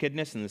of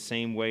wickedness in the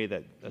same way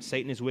that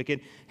Satan is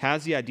wicked,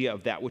 has the idea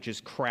of that which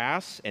is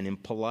crass and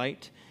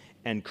impolite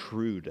and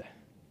crude.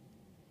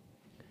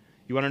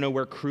 You want to know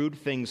where crude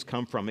things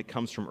come from? It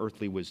comes from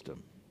earthly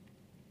wisdom.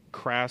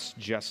 Crass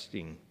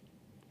jesting.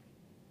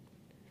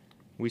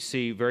 We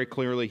see very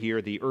clearly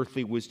here the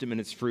earthly wisdom and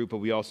its fruit, but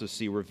we also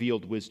see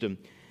revealed wisdom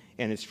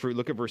and its fruit.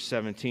 Look at verse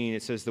 17.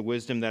 It says, the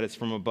wisdom that is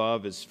from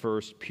above is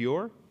first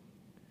pure,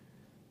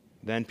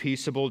 then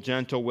peaceable,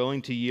 gentle,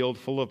 willing to yield,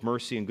 full of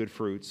mercy and good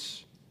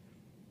fruits,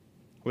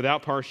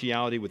 without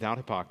partiality, without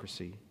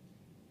hypocrisy.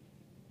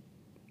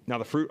 Now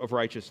the fruit of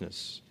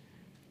righteousness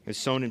is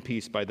sown in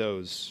peace by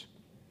those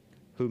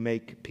who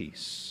make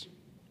peace.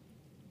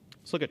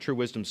 Let's look at true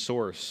wisdom's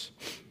source.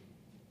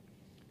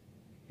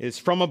 It's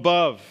from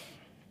above.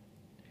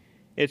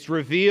 It's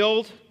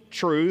revealed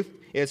truth.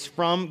 It's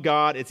from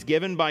God. It's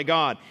given by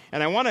God.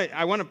 And I want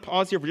to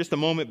pause here for just a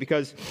moment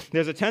because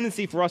there's a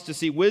tendency for us to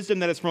see wisdom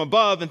that is from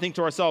above and think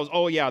to ourselves,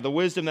 oh yeah, the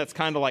wisdom that's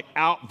kind of like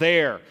out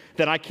there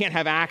that I can't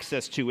have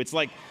access to. It's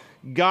like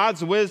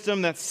God's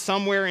wisdom that's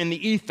somewhere in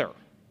the ether.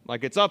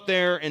 Like it's up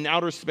there in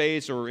outer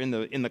space or in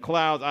the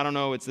clouds. I don't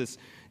know. It's this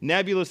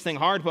nebulous thing,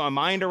 hard to put my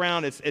mind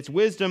around. It's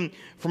wisdom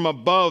from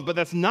above, but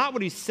that's not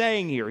what he's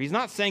saying here. He's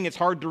not saying it's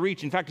hard to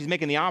reach. In fact, he's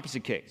making the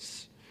opposite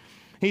case.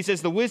 He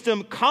says the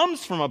wisdom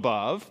comes from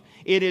above.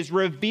 It is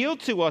revealed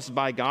to us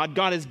by God.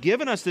 God has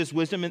given us this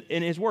wisdom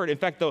in his word. In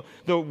fact,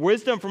 the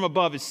wisdom from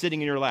above is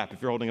sitting in your lap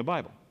if you're holding a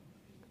Bible.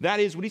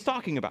 That is what he's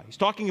talking about. He's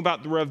talking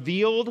about the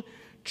revealed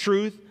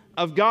truth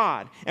of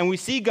God. And we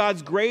see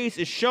God's grace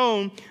is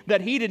shown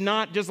that he did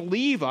not just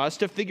leave us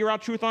to figure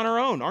out truth on our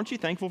own. Aren't you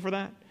thankful for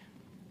that?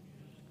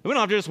 We don't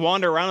have to just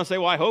wander around and say,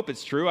 well, I hope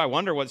it's true. I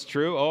wonder what's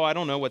true. Oh, I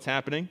don't know what's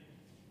happening.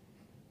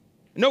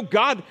 No,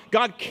 God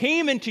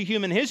came into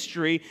human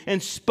history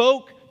and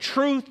spoke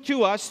truth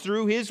to us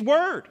through his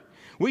word.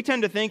 We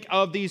tend to think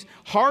of these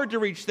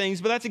hard-to-reach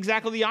things, but that's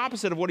exactly the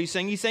opposite of what he's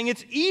saying. He's saying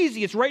it's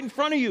easy. It's right in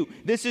front of you.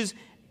 This is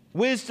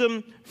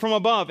wisdom from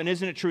above. And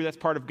isn't it true that's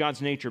part of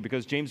God's nature?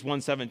 Because James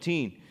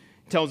 1:17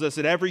 tells us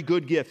that every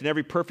good gift and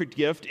every perfect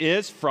gift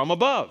is from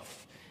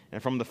above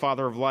and from the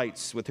Father of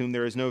lights, with whom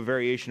there is no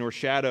variation or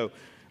shadow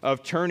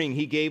of turning.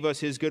 He gave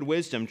us his good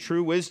wisdom.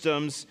 True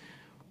wisdom's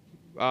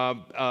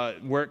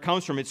where it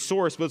comes from, its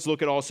source, but let's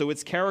look at also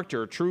its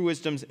character. True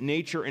wisdom's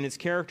nature and its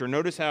character.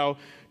 Notice how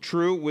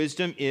true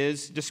wisdom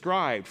is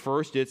described.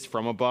 First, it's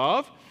from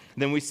above.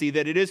 Then we see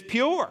that it is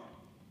pure.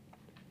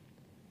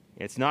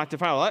 It's not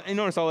defiled. And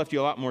notice I left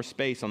you a lot more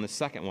space on the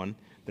second one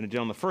than I did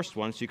on the first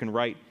one, so you can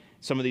write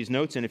some of these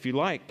notes in if you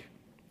like.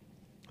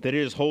 That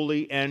it is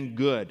holy and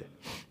good.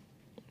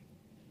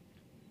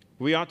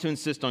 We ought to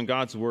insist on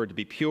God's word to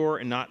be pure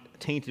and not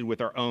tainted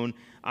with our own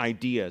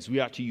ideas. We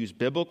ought to use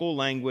biblical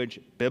language,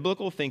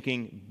 biblical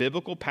thinking,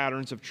 biblical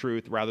patterns of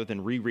truth rather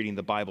than rereading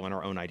the Bible and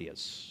our own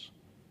ideas.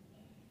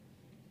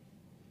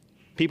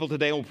 People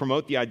today will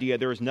promote the idea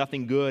there is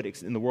nothing good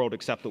in the world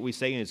except what we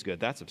say is good.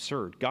 That's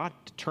absurd. God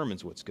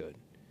determines what's good.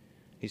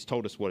 He's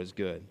told us what is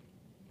good.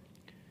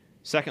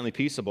 Secondly,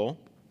 peaceable.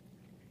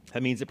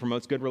 That means it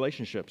promotes good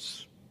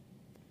relationships.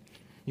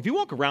 If you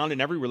walk around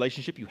and every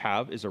relationship you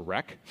have is a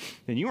wreck,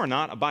 then you are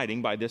not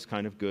abiding by this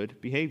kind of good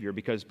behavior,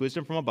 because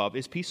wisdom from above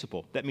is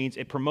peaceable. That means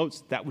it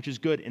promotes that which is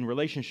good in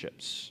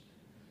relationships.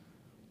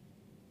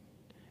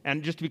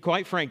 And just to be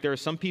quite frank, there are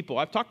some people,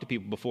 I've talked to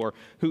people before,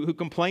 who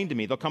complain to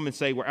me. They'll come and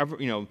say, wherever,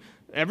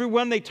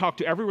 everyone they talk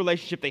to, every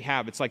relationship they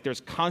have, it's like there's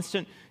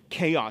constant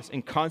chaos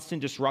and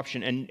constant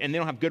disruption, and they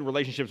don't have good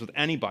relationships with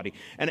anybody.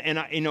 And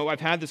I've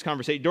had this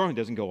conversation. It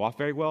doesn't go off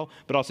very well,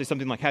 but I'll say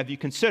something like, have you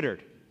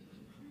considered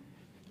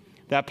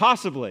that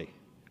possibly,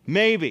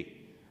 maybe,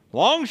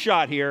 long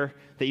shot here,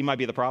 that you might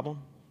be the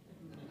problem?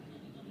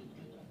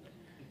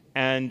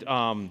 And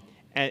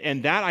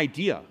that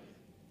idea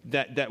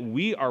that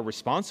we are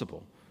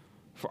responsible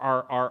for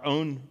our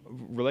own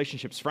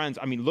relationships, friends.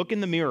 I mean, look in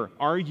the mirror.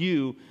 Do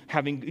you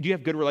have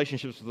good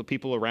relationships with the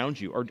people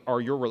around you? Or are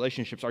your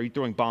relationships, are you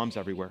throwing bombs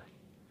everywhere?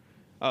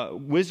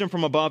 Wisdom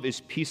from above is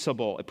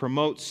peaceable. It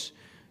promotes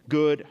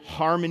good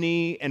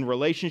harmony and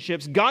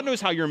relationships. God knows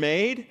how you're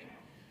made.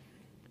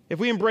 If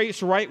we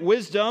embrace right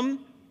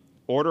wisdom,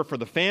 order for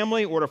the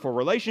family, order for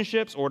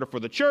relationships, order for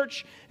the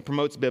church, it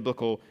promotes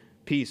biblical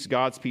peace.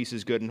 God's peace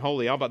is good and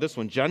holy. How about this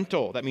one?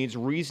 Gentle. That means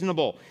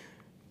reasonable.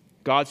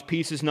 God's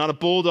peace is not a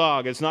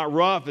bulldog. It's not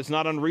rough. It's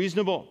not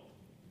unreasonable.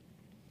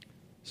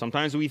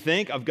 Sometimes we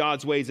think of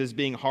God's ways as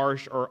being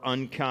harsh or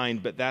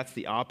unkind, but that's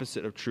the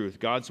opposite of truth.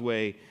 God's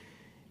way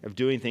of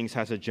doing things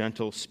has a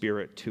gentle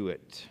spirit to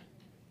it.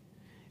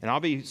 And I'll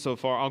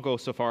go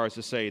so far as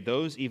to say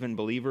those even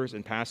believers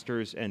and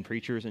pastors and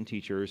preachers and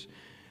teachers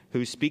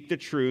who speak the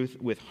truth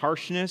with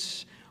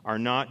harshness are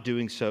not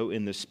doing so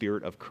in the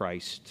spirit of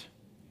Christ.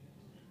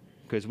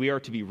 Because we are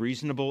to be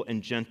reasonable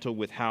and gentle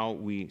with how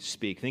we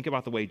speak. Think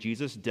about the way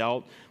Jesus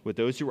dealt with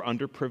those who were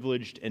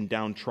underprivileged and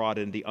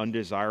downtrodden, the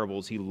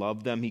undesirables. He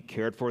loved them, he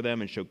cared for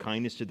them, and showed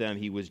kindness to them.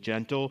 He was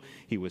gentle,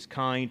 he was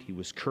kind, he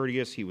was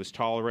courteous, he was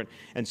tolerant.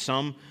 And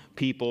some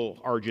people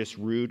are just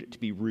rude to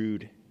be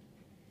rude.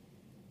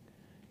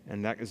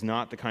 And that is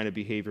not the kind of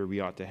behavior we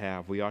ought to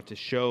have. We ought to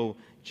show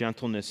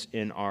gentleness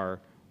in our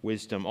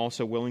wisdom.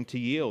 Also willing to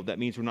yield. That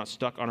means we're not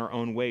stuck on our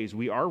own ways.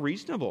 We are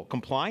reasonable,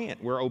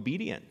 compliant, we're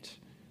obedient.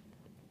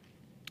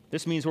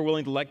 This means we're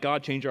willing to let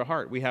God change our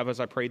heart. We have, as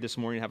I prayed this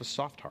morning, have a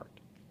soft heart.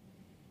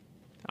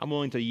 I'm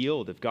willing to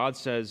yield. If God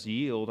says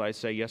yield, I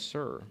say yes,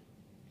 sir.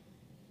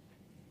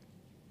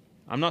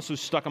 I'm not so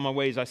stuck on my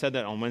ways. I said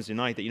that on Wednesday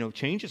night that,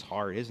 change is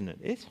hard, isn't it?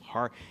 It's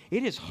hard.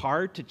 It is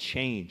hard to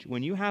change.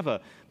 When you have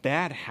a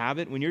bad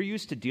habit, when you're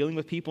used to dealing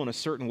with people in a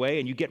certain way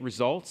and you get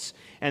results,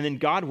 and then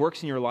God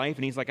works in your life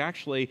and he's like,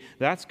 actually,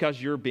 that's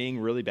because you're being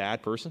a really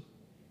bad person.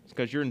 It's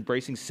because you're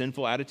embracing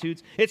sinful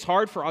attitudes. It's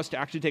hard for us to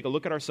actually take a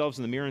look at ourselves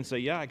in the mirror and say,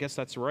 yeah, I guess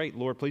that's right.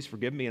 Lord, please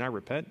forgive me and I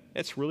repent.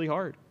 It's really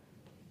hard.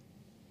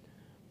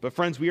 But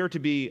friends, we are to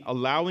be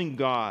allowing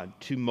God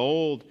to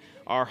mold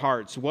our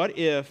hearts. What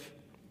if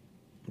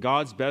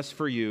God's best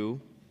for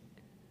you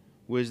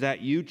was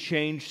that you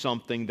changed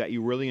something that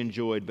you really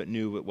enjoyed but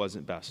knew it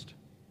wasn't best?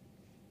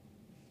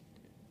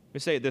 Let me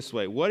say it this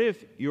way. What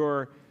if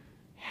your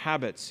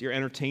habits, your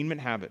entertainment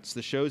habits,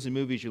 the shows and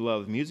movies you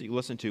love, the music you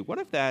listen to, what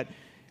if that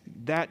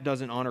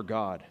doesn't honor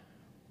God?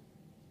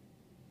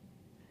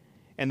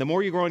 And the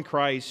more you grow in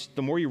Christ,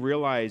 the more you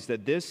realize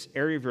that this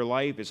area of your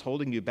life is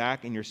holding you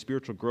back in your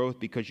spiritual growth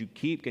because you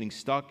keep getting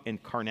stuck in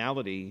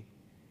carnality.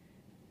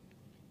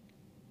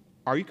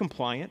 Are you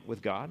compliant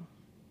with God?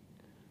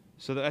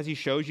 So that as he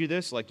shows you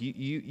this, like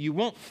you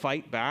won't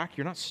fight back.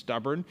 You're not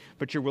stubborn,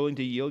 but you're willing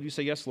to yield. You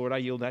say, yes, Lord, I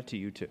yield that to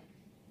you too.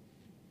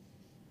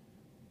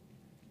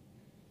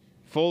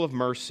 full of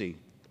mercy,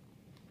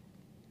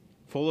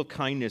 full of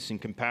kindness and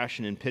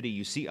compassion and pity.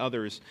 You see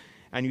others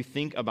and you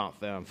think about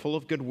them, full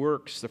of good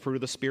works, the fruit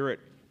of the Spirit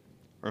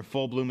are in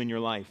full bloom in your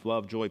life,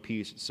 love, joy,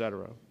 peace,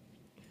 etc.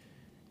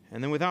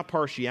 And then without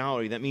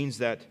partiality, that means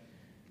that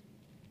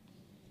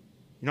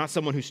you're not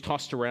someone who's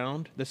tossed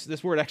around.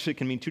 This word actually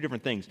can mean two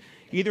different things.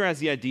 Either as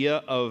the idea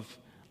of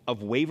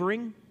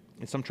wavering,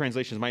 and some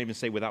translations might even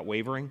say without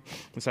wavering.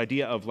 This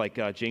idea of, like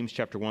James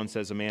chapter 1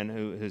 says, a man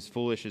who is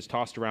foolish is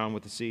tossed around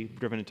with the sea,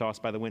 driven and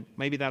tossed by the wind.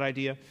 Maybe that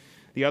idea.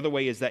 The other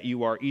way is that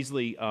you are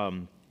easily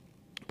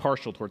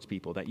partial towards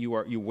people, that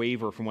you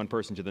waver from one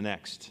person to the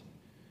next.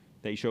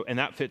 That you show, and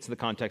that fits the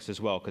context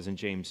as well, because in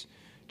James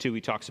 2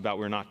 he talks about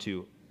we're not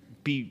to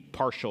be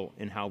partial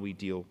in how we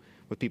deal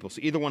with people. So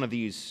either one of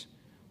these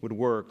would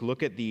work.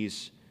 Look at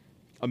these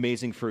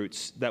amazing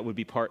fruits that would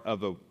be part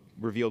of a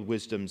revealed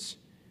wisdom's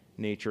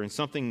nature. And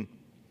something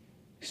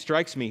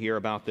strikes me here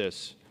about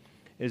this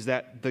is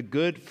that the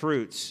good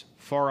fruits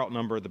far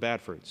outnumber the bad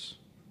fruits.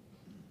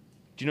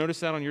 Do you notice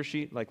that on your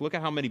sheet? Like, look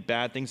at how many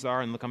bad things there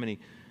are and look how many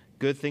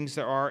good things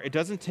there are. It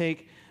doesn't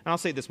take, and I'll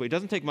say it this way, it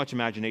doesn't take much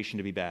imagination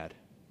to be bad.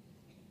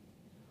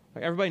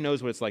 Like, everybody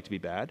knows what it's like to be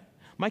bad.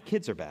 My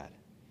kids are bad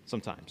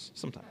sometimes,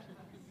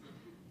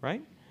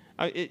 right?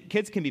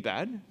 Kids can be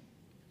bad.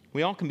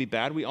 We all can be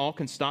bad. We all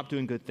can stop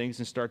doing good things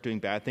and start doing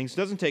bad things. It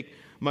doesn't take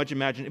much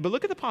imagination. But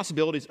look at the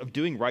possibilities of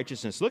doing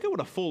righteousness. Look at what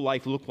a full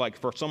life looks like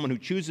for someone who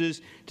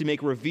chooses to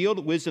make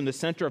revealed wisdom the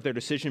center of their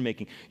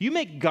decision-making. You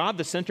make God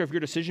the center of your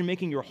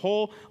decision-making, your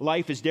whole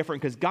life is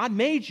different because God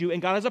made you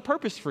and God has a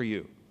purpose for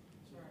you.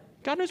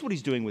 God knows what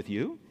he's doing with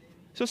you.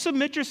 So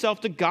submit yourself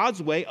to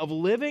God's way of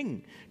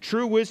living.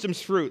 True wisdom's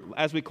fruit,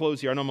 as we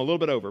close here. I know I'm a little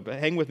bit over, but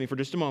hang with me for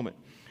just a moment.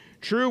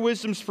 True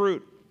wisdom's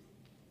fruit,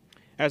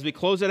 as we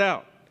close it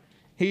out,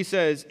 he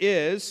says,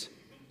 is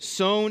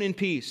sown in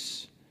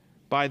peace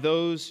by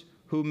those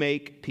who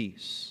make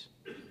peace.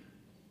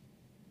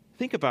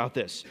 Think about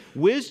this.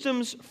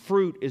 Wisdom's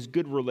fruit is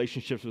good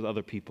relationships with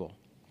other people.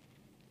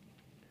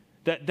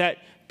 That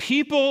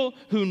people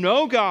who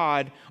know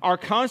God are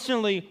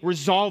constantly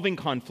resolving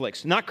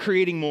conflicts, not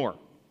creating more.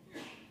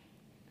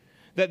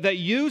 That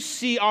you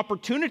see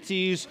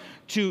opportunities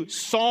to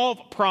solve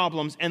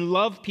problems and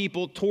love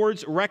people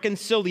towards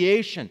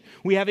reconciliation.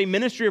 We have a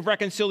ministry of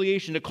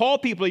reconciliation to call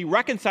people to be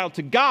reconciled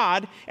to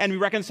God and be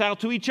reconciled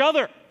to each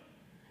other.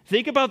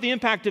 Think about the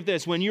impact of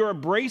this. When you're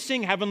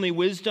embracing heavenly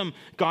wisdom,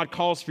 God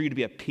calls for you to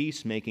be a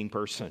peacemaking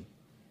person.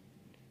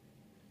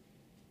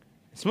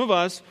 Some of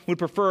us would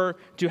prefer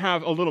to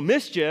have a little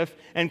mischief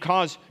and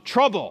cause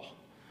trouble.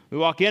 We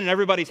walk in and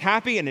everybody's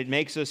happy and it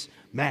makes us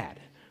mad.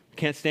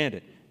 Can't stand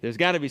it. There's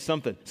got to be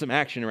some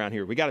action around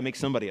here. We got to make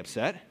somebody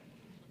upset.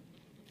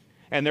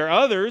 And there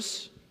are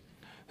others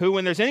who,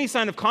 when there's any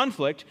sign of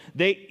conflict,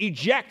 they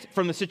eject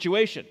from the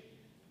situation.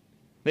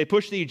 They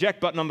push the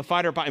eject button on the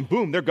fighter and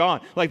boom, they're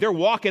gone. Like they're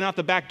walking out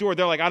the back door.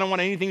 They're like, I don't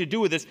want anything to do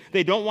with this.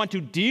 They don't want to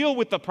deal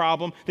with the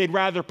problem. They'd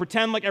rather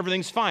pretend like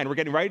everything's fine. We're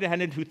getting ready to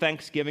head into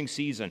Thanksgiving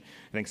season.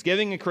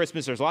 Thanksgiving and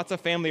Christmas, there's lots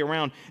of family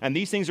around, and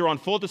these things are on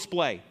full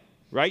display.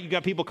 Right? You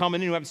got people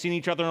coming in who haven't seen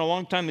each other in a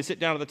long time. They sit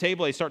down at the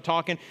table, they start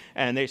talking,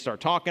 and they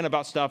start talking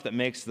about stuff that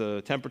makes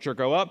the temperature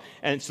go up.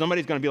 And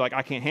somebody's going to be like,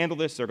 I can't handle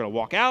this. They're going to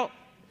walk out.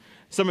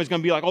 Somebody's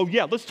going to be like, oh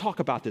yeah, let's talk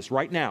about this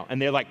right now.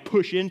 And they like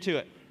push into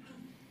it.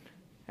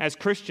 As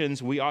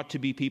Christians, we ought to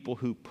be people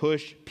who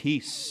push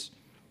peace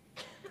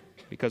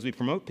because we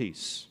promote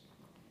peace.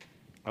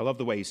 I love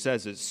the way he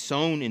says it's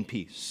sown in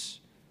peace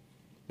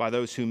by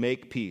those who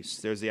make peace.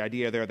 There's the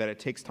idea there that it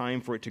takes time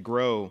for it to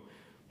grow,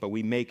 but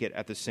we make it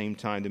at the same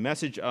time. The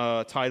message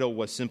title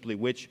was simply,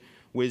 Which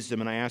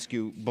Wisdom? And I ask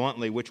you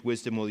bluntly, which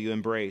wisdom will you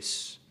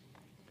embrace?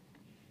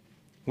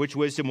 Which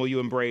wisdom will you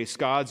embrace?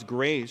 God's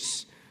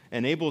grace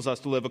enables us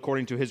to live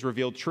according to his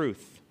revealed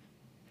truth.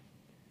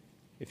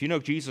 If you know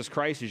Jesus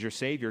Christ as your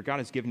Savior, God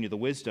has given you the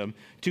wisdom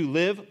to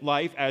live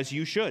life as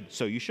you should,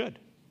 so you should.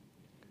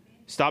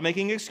 Stop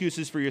making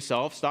excuses for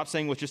yourself. Stop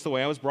saying, well, it's just the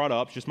way I was brought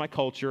up. It's just my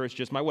culture. It's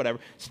just my whatever.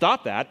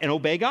 Stop that and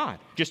obey God.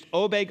 Just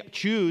obey.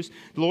 Choose.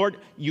 Lord,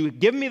 you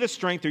give me the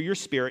strength through your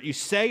Spirit. You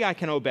say I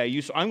can obey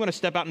you, so I'm going to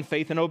step out in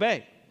faith and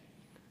obey.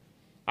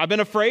 I've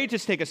been afraid to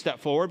take a step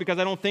forward because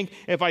I don't think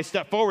if I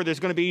step forward, there's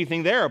going to be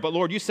anything there. But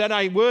Lord, you said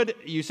I would.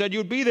 You said you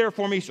would be there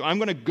for me, so I'm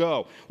going to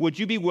go. Would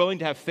you be willing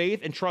to have faith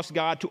and trust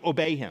God to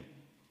obey him?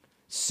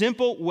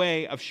 Simple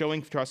way of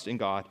showing trust in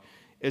God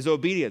is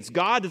obedience.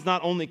 God does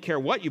not only care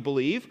what you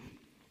believe,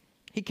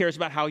 he cares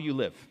about how you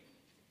live.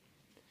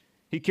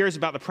 He cares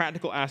about the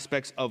practical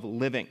aspects of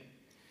living.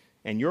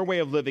 And your way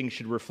of living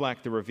should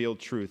reflect the revealed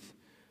truth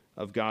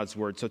of God's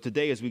word. So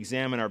today, as we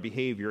examine our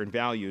behavior and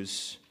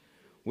values,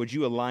 would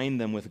you align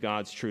them with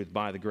God's truth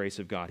by the grace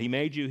of God? He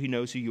made you. He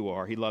knows who you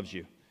are. He loves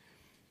you.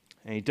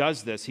 And he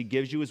does this. He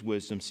gives you his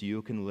wisdom so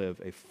you can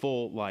live a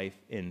full life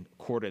in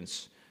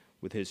accordance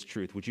with his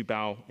truth. Would you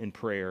bow in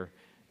prayer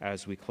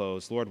as we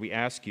close? Lord, we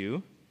ask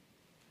you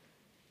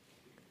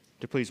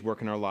to please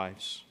work in our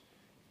lives.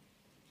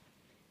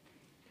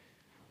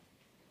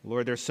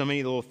 Lord, there's so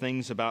many little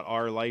things about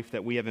our life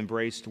that we have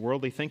embraced,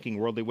 worldly thinking,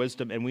 worldly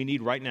wisdom, and we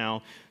need right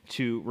now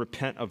to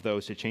repent of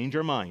those, to change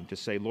our mind, to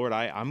say, Lord,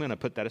 I'm going to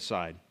put that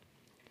aside.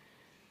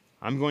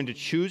 I'm going to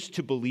choose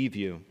to believe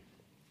you.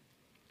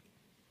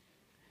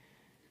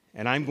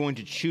 And I'm going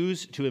to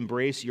choose to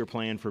embrace your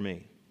plan for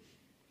me.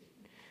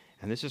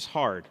 And this is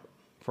hard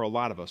for a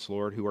lot of us,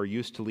 Lord, who are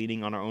used to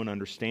leaning on our own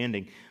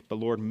understanding. But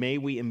Lord, may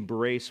we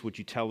embrace what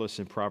you tell us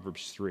in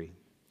Proverbs 3.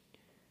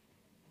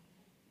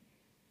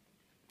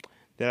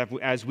 That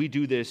as we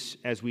do this,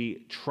 as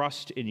we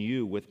trust in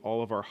you with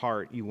all of our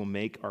heart, you will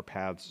make our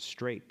paths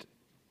straight.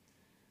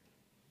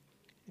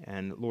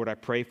 And Lord, I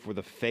pray for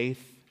the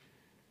faith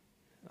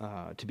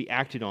to be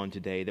acted on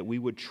today, that we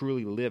would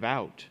truly live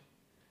out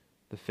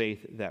the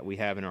faith that we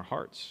have in our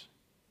hearts.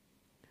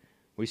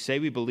 We say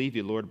we believe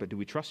you, Lord, but do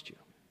we trust you?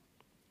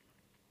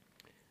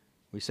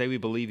 We say we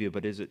believe you,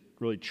 but is it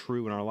really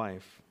true in our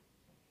life?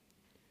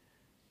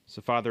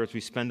 So, Father, as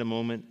we spend a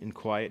moment in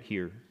quiet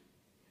here,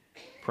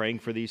 praying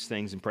for these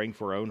things and praying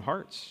for our own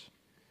hearts,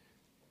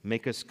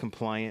 make us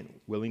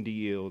compliant, willing to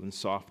yield, and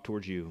soft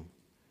towards you,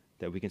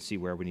 that we can see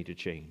where we need to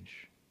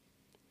change.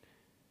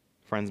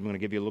 Friends, I'm going to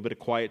give you a little bit of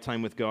quiet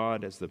time with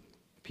God as the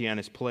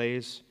pianist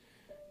plays.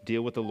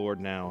 Deal with the Lord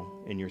now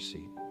in your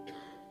seat.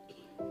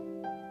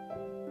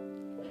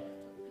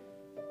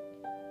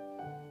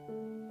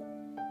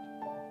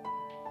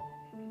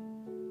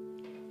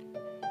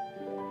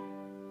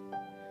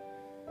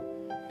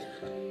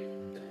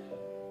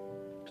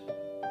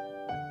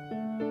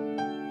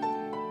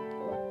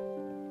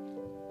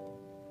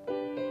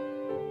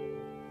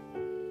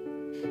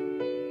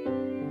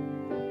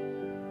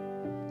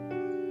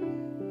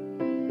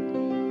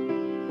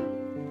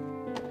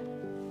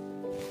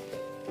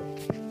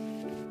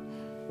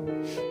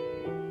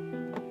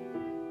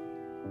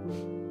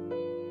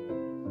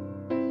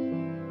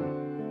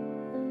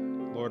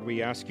 Lord,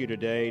 we ask you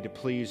today to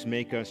please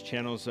make us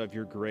channels of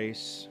your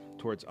grace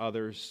towards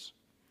others.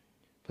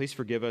 Please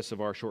forgive us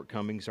of our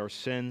shortcomings, our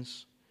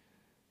sins.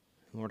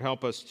 Lord,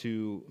 help us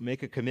to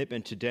make a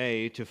commitment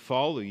today to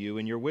follow you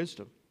in your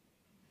wisdom.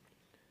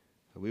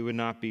 That we would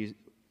not be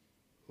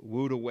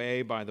wooed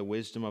away by the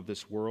wisdom of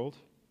this world,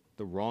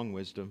 the wrong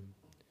wisdom.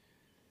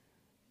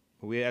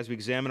 As we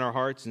examine our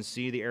hearts and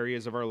see the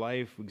areas of our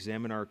life, we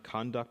examine our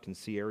conduct and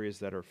see areas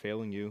that are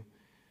failing you,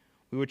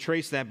 we would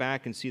trace that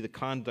back and see the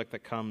conduct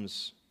that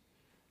comes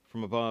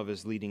from above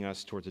as leading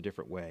us towards a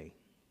different way.